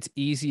 And I think it's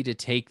easy to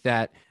take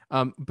that,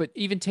 but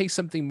even take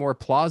something more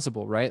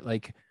plausible, right?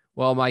 Like,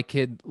 well, my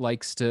kid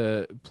likes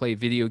to play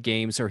video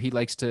games, or he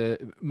likes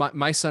to,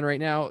 my son right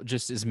now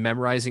just is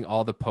memorizing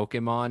all the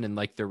Pokemon and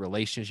like their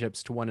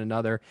relationships to one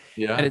another.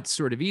 Yeah. And it's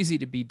sort of easy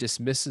to be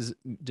dismissive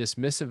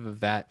of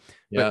that.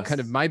 Yes. But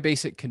kind of my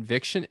basic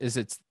conviction is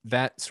it's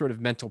that sort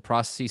of mental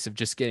process of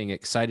just getting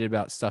excited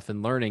about stuff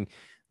and learning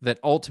that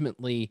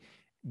ultimately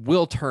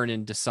will turn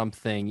into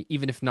something,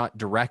 even if not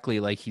directly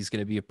like he's going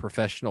to be a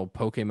professional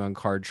Pokemon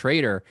card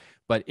trader,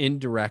 but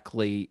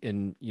indirectly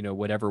in,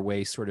 whatever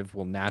way sort of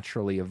will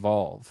naturally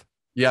evolve.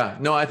 Yeah,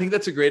 no, I think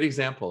that's a great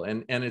example.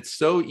 And it's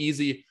so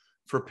easy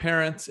for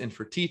parents and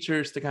for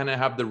teachers to kind of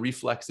have the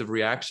reflexive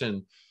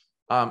reaction.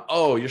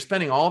 Oh, you're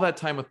spending all that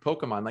time with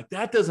Pokemon. Like,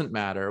 that doesn't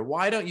matter.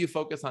 Why don't you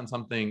focus on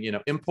something,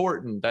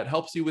 important that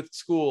helps you with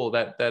school,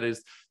 that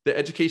is the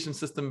education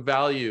system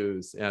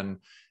values?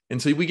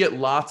 And so we get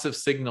lots of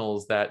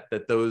signals that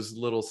those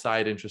little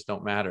side interests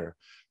don't matter.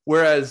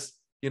 Whereas,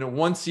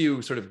 once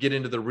you sort of get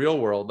into the real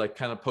world, like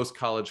kind of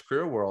post-college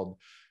career world,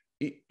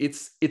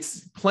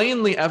 it's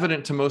plainly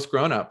evident to most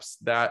grownups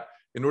that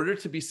in order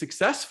to be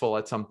successful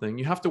at something,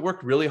 you have to work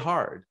really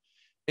hard.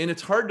 And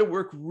it's hard to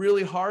work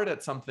really hard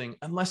at something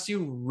unless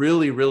you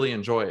really, really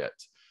enjoy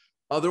it.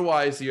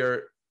 Otherwise,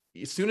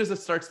 as soon as it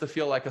starts to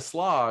feel like a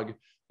slog,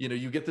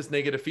 you get this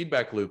negative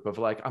feedback loop of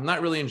like, I'm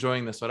not really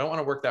enjoying this, so I don't want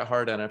to work that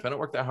hard at it. If I don't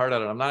work that hard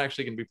at it, I'm not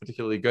actually going to be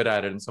particularly good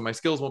at it. And so my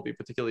skills won't be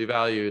particularly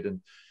valued.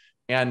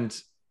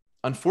 And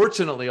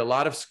unfortunately, a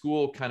lot of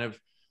school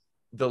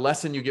the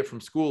lesson you get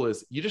from school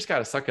is you just got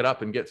to suck it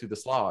up and get through the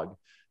slog.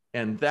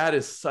 And that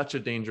is such a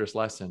dangerous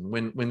lesson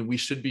when we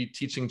should be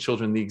teaching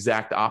children the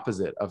exact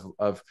opposite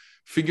of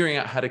figuring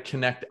out how to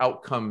connect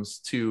outcomes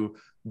to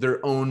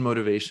their own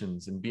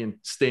motivations and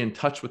stay in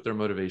touch with their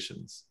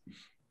motivations.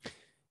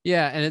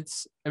 Yeah. And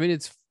I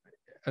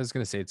was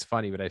going to say it's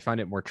funny, but I find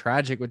it more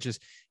tragic, which is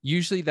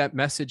usually that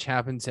message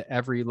happens at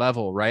every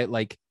level, right?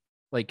 Like,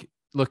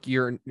 look,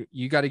 you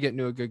got to get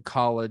into a good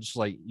college.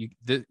 Like you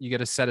got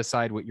to set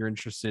aside what you're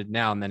interested in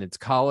now. And then it's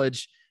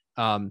college.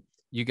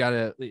 You got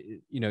to,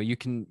 you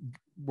can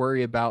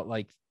worry about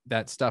like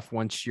that stuff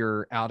once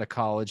you're out of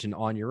college and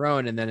on your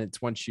own. And then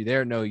it's once you're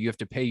there, no, you have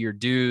to pay your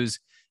dues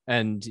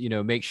and,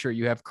 make sure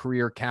you have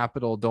career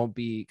capital. Don't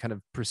be kind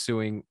of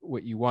pursuing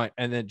what you want.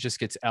 And then it just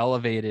gets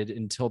elevated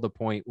until the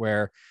point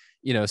where,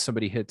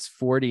 somebody hits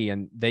 40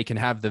 and they can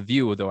have the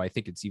view, though I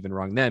think it's even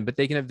wrong then, but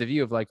they can have the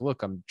view of like,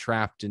 look, I'm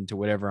trapped into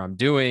whatever I'm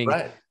doing.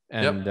 Right.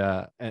 And,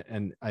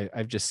 and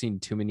I've just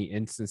seen too many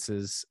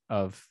instances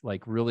of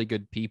like really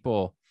good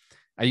people.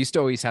 I used to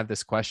always have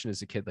this question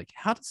as a kid, like,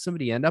 how does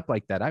somebody end up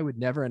like that? I would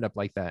never end up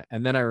like that.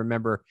 And then I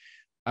remember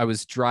I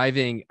was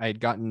driving, I had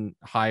gotten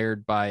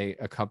hired by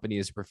a company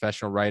as a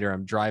professional writer.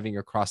 I'm driving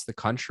across the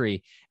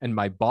country, and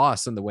my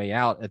boss on the way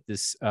out at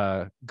this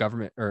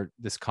government or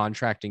this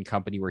contracting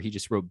company where he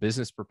just wrote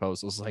business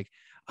proposals, like,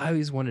 I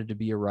always wanted to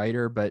be a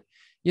writer, but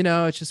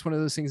it's just one of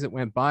those things that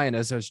went by. And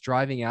as I was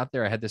driving out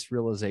there, I had this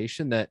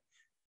realization that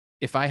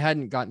if I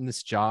hadn't gotten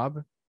this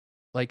job,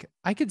 like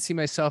I could see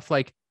myself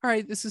like, all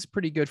right, this is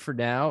pretty good for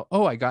now.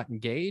 Oh, I got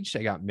engaged.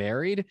 I got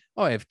married.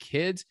 Oh, I have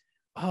kids.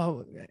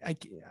 Oh, I'm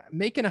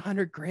making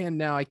 100 grand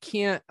now. I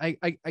can't, I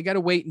got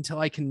to wait until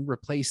I can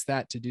replace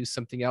that to do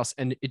something else.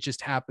 And it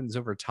just happens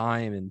over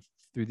time and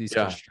through these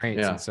Yeah.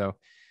 constraints. Yeah. And so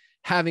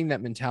having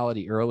that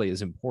mentality early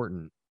is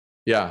important.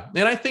 Yeah.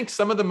 And I think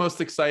some of the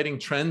most exciting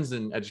trends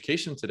in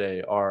education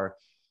today are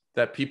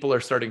that people are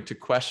starting to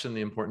question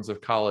the importance of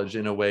college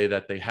in a way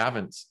that they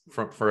haven't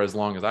for as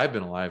long as I've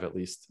been alive, at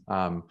least.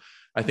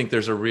 I think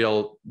there's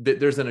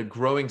a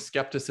growing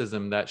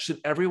skepticism that should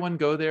everyone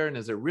go there, and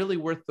is it really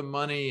worth the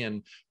money,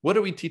 and what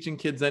are we teaching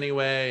kids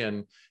anyway?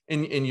 And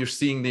you're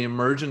seeing the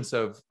emergence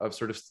of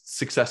sort of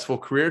successful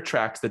career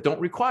tracks that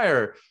don't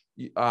require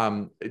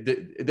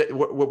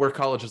where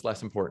college is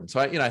less important.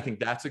 So I think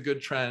that's a good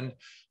trend.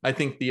 I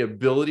think the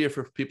ability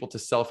for people to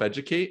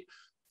self-educate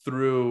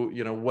through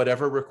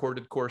whatever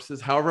recorded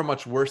courses, however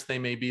much worse they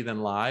may be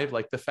than live,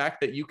 like the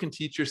fact that you can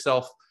teach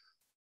yourself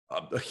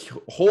a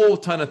whole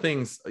ton of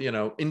things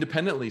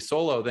independently,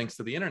 solo, thanks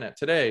to the internet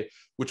today,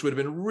 which would have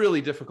been really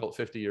difficult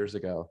 50 years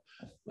ago.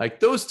 Like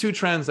those two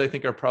trends I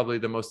think are probably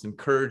the most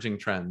encouraging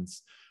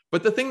trends.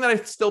 But the thing that I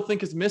still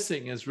think is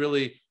missing is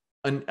really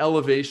an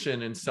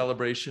elevation and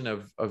celebration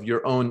of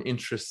your own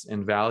interests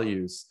and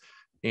values,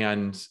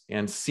 and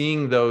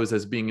seeing those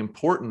as being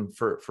important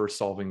for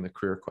solving the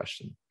career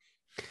question.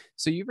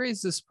 So you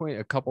raised this point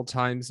a couple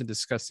times in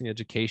discussing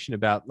education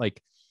about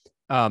like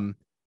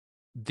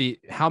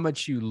how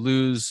much you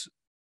lose,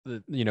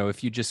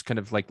 if you just kind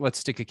of like, let's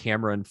stick a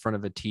camera in front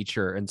of a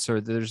teacher. And so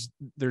there's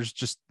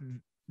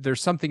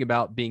something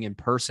about being in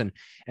person.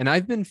 And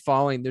I've been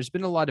there's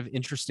been a lot of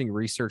interesting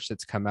research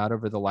that's come out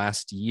over the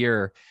last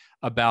year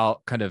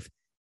about kind of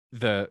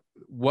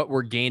what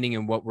we're gaining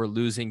and what we're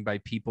losing by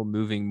people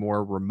moving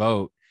more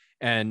remote.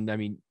 And I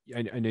mean,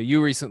 I know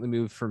you recently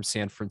moved from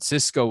San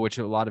Francisco, which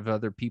a lot of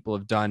other people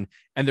have done.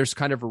 And there's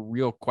kind of a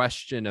real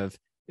question of,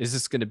 is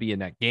this going to be a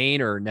net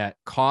gain or a net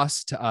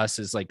cost to us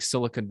as like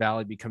Silicon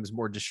Valley becomes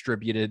more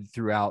distributed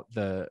throughout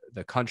the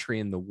country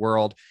and the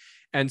world?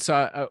 And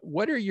so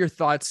what are your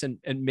thoughts? And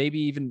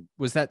maybe even,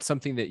 was that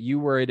something that you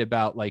worried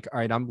about? Like, all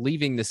right, I'm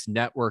leaving this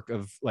network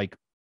of like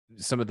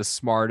some of the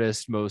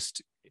smartest,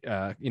 most,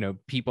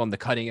 people on the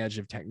cutting edge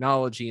of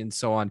technology and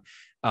so on.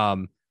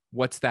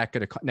 What's that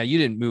going to cost? Now, you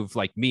didn't move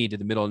like me to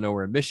the middle of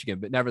nowhere in Michigan,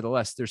 but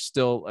nevertheless, there's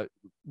still,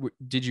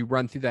 did you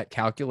run through that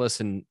calculus,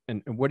 and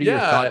what are your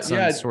thoughts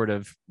on sort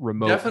of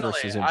remote definitely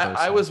versus in person?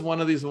 I was one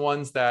of these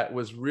ones that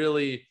was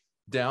really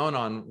down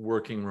on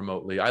working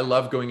remotely. I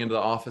love going into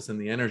the office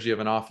and the energy of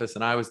an office.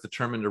 And I was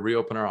determined to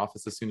reopen our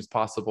office as soon as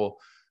possible.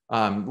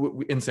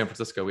 In San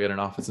Francisco, we had an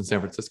office in San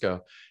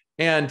Francisco.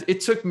 And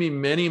it took me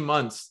many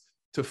months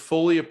to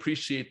fully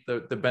appreciate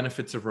the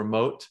benefits of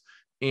remote,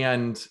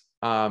 and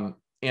I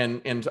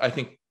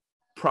think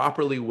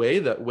properly weigh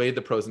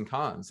the pros and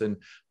cons. And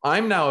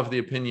I'm now of the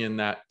opinion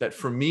that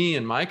for me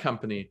and my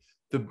company,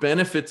 the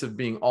benefits of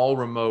being all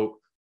remote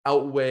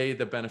outweigh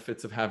the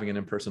benefits of having an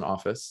in-person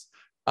office.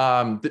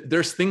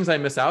 There's things I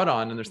miss out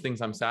on, and there's things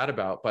I'm sad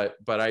about, but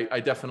I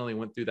definitely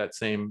went through that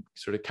same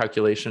sort of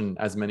calculation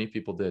as many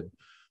people did.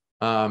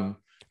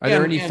 Are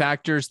there any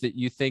factors that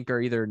you think are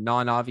either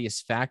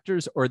non-obvious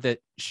factors, or that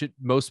should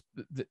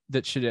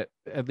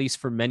at least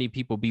for many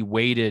people be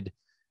weighted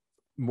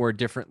more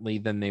differently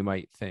than they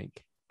might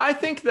think? I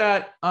think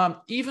that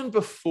even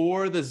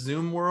before the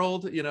Zoom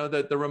world,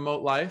 the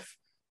remote life,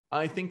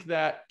 I think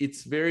that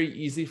it's very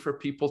easy for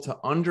people to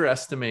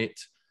underestimate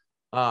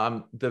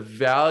the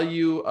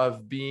value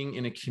of being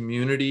in a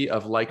community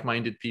of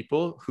like-minded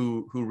people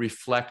who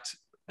reflect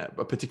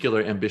a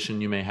particular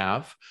ambition you may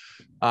have.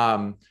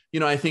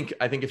 I think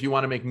if you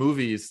want to make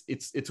movies,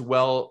 it's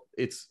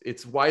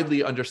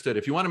widely understood.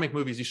 If you want to make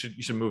movies, you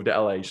should move to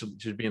LA. You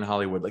should be in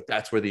Hollywood. Like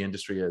that's where the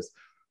industry is.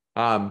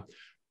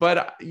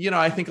 But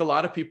I think a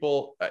lot of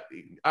people,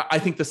 I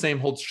think the same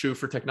holds true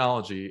for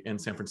technology in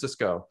San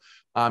Francisco.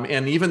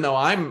 And even though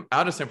I'm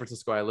out of San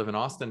Francisco, I live in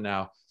Austin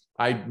now.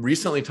 I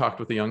recently talked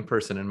with a young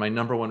person, and my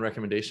number one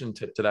recommendation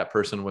to that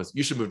person was,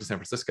 you should move to San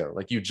Francisco.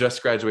 Like, you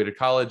just graduated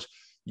college.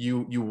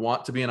 You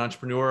want to be an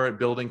entrepreneur at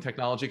building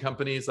technology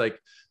companies. Like,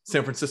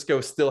 San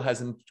Francisco still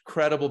has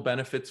incredible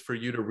benefits for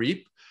you to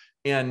reap.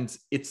 And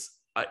it's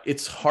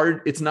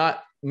hard. It's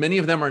not, many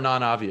of them are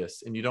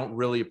non-obvious, and you don't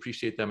really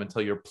appreciate them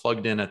until you're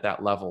plugged in at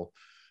that level.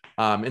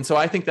 And so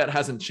I think that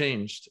hasn't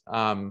changed.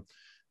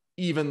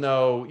 Even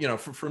though,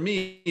 for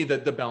me,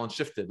 the balance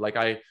shifted. Like,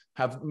 I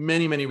have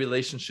many, many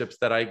relationships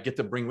that I get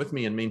to bring with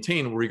me and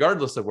maintain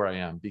regardless of where I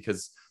am,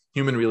 because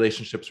human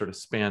relationships sort of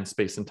span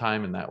space and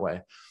time in that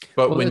way.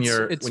 But Well, when it's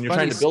you're funny.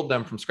 trying to build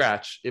them from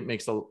scratch, it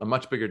makes a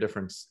much bigger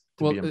difference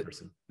to be in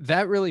person.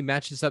 That really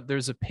matches up.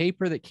 There's a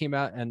paper that came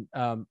out, and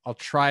I'll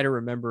try to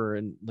remember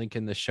and link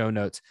in the show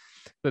notes.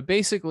 But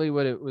basically,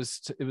 what it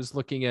was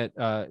looking at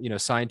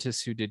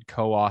scientists who did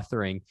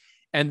co-authoring,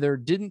 and there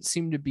didn't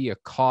seem to be a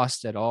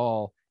cost at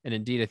all. And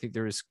indeed, I think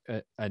there was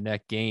a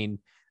net gain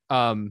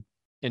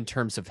in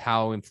terms of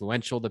how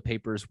influential the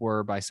papers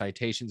were by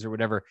citations or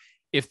whatever,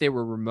 if they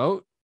were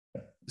remote,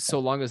 so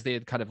long as they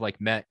had kind of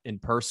like met in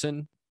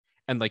person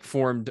and like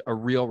formed a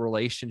real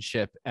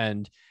relationship.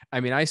 And I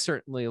mean, I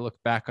certainly look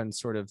back on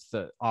sort of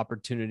the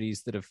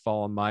opportunities that have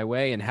fallen my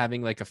way, and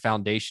having like a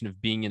foundation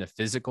of being in a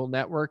physical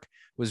network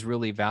was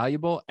really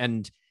valuable.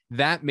 And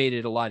that made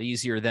it a lot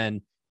easier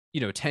than,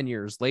 10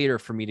 years later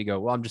for me to go,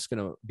 well, I'm just going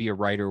to be a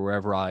writer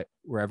wherever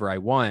I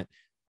want.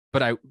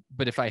 But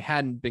if I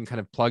hadn't been kind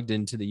of plugged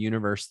into the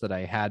universe that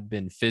I had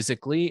been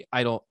physically,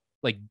 I don't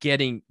like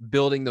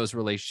building those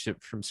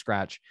relationships from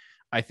scratch.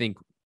 I think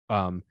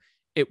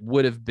it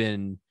would have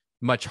been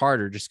much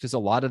harder, just because a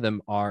lot of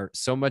them are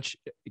so much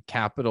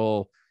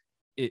capital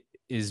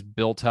is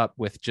built up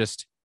with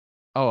just,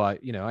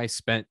 I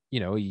spent,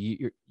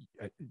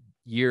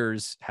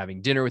 years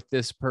having dinner with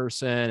this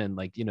person, and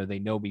like, they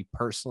know me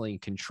personally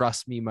and can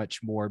trust me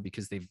much more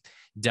because they've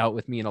dealt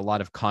with me in a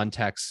lot of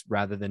contexts,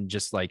 rather than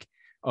just like,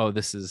 oh,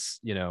 this is,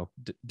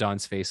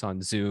 Don's face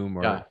on Zoom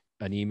or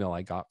an email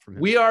I got from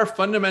him. We are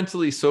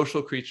fundamentally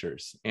social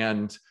creatures,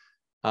 and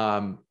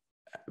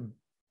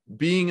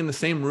being in the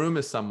same room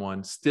as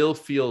someone still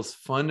feels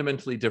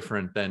fundamentally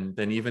different than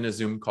even a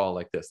Zoom call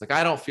like this. Like,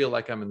 I don't feel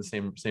like I'm in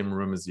the same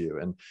room as you.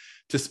 And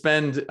to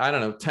spend,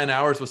 10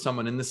 hours with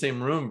someone in the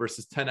same room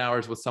versus 10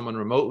 hours with someone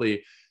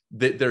remotely,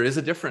 there is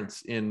a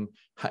difference in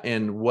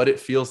what it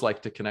feels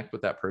like to connect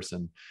with that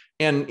person.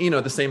 And,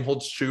 the same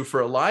holds true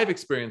for a live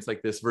experience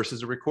like this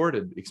versus a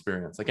recorded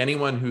experience. Like,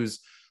 anyone who's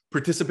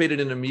participated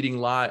in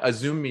a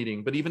Zoom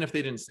meeting, but even if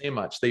they didn't say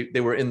much, they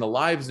were in the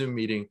live Zoom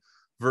meeting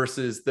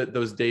versus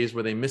those days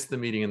where they missed the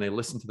meeting and they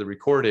listened to the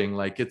recording.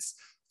 Like,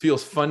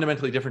 feels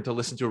fundamentally different to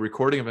listen to a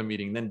recording of a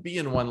meeting than be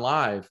in one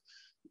live,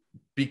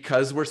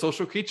 because we're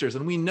social creatures,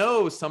 and we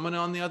know someone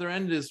on the other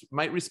end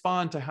might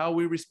respond to how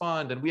we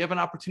respond, and we have an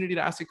opportunity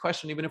to ask a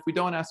question even if we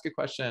don't ask a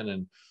question.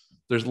 And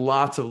there's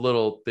lots of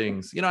little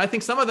things. I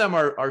think some of them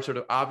are sort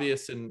of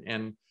obvious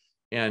and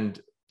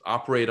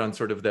operate on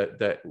sort of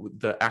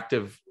the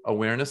active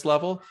awareness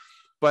level,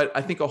 but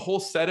I think a whole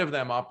set of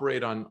them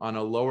operate on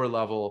a lower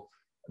level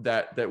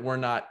that we're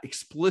not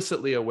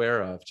explicitly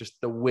aware of, just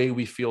the way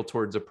we feel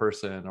towards a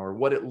person, or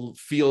what it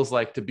feels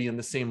like to be in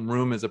the same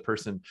room as a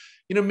person.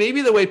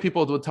 Maybe the way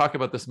people would talk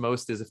about this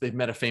most is if they've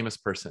met a famous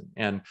person,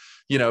 and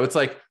it's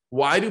like,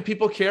 why do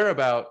people care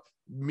about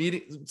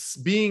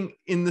being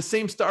in the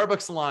same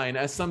Starbucks line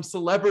as some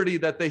celebrity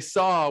that they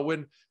saw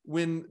when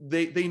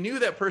they knew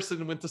that person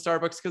and went to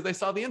Starbucks because they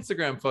saw the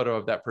Instagram photo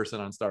of that person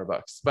on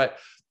Starbucks? But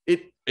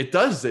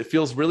it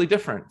feels really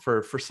different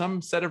for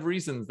some set of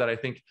reasons that I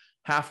think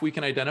half we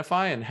can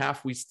identify and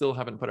half we still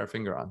haven't put our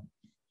finger on.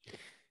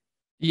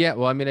 Yeah,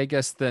 well, I mean, I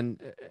guess then,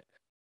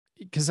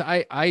 because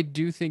I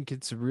do think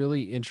it's a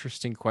really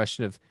interesting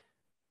question of,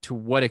 to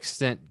what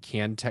extent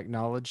can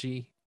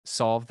technology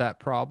solve that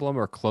problem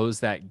or close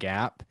that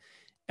gap?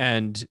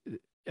 And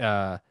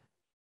I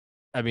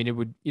mean, it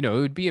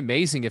would be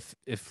amazing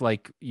if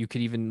like you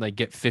could even like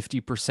get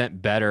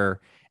 50%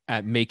 better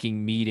at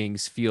making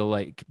meetings feel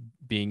like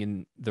being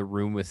in the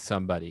room with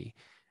somebody.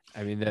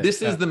 I mean,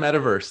 this is the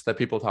metaverse that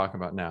people talk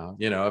about now.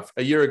 If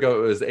a year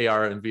ago it was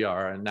AR and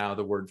VR, and now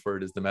the word for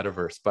it is the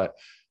metaverse. But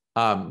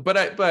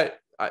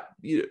I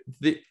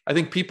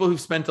think people who've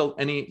spent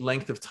any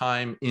length of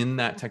time in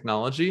that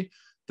technology,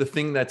 the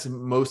thing that's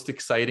most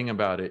exciting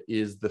about it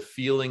is the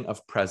feeling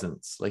of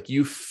presence. Like,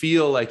 you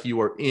feel like you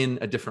are in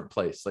a different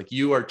place. Like,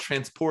 you are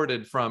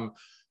transported from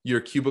your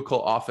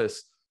cubicle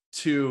office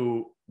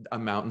to a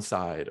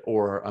mountainside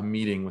or a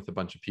meeting with a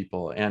bunch of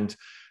people. And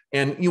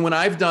when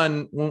I have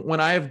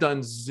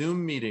done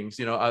Zoom meetings,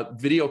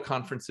 video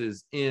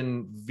conferences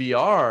in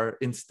VR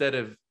instead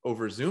of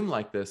over Zoom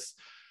like this,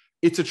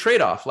 it's a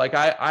trade-off. Like,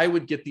 I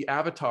would get the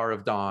avatar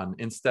of Don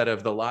instead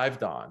of the live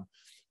Don.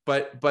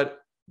 But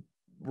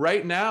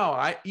right now,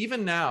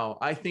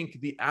 I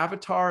think the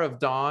avatar of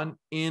Don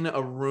in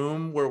a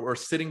room where we're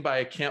sitting by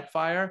a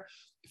campfire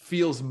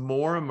feels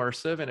more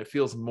immersive, and it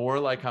feels more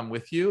like I'm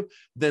with you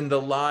than the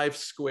live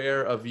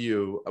square of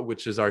you,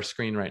 which is our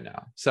screen right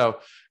now. So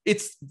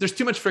there's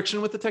too much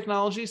friction with the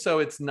technology, so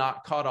it's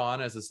not caught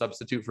on as a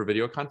substitute for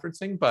video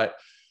conferencing, but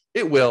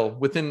it will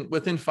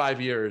within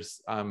 5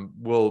 years.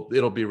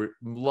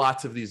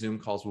 Lots of these Zoom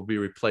calls will be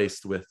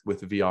replaced with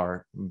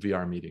VR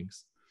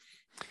meetings.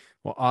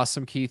 Well,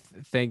 awesome, Keith.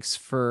 Thanks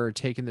for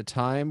taking the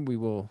time. We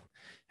will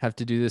have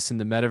to do this in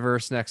the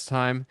metaverse next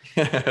time.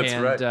 That's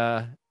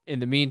right. In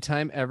the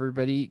meantime,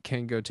 everybody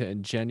can go to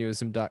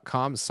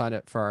ingenuism.com, sign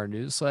up for our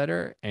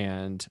newsletter,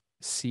 and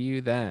see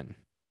you then.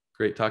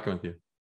 Great talking with you.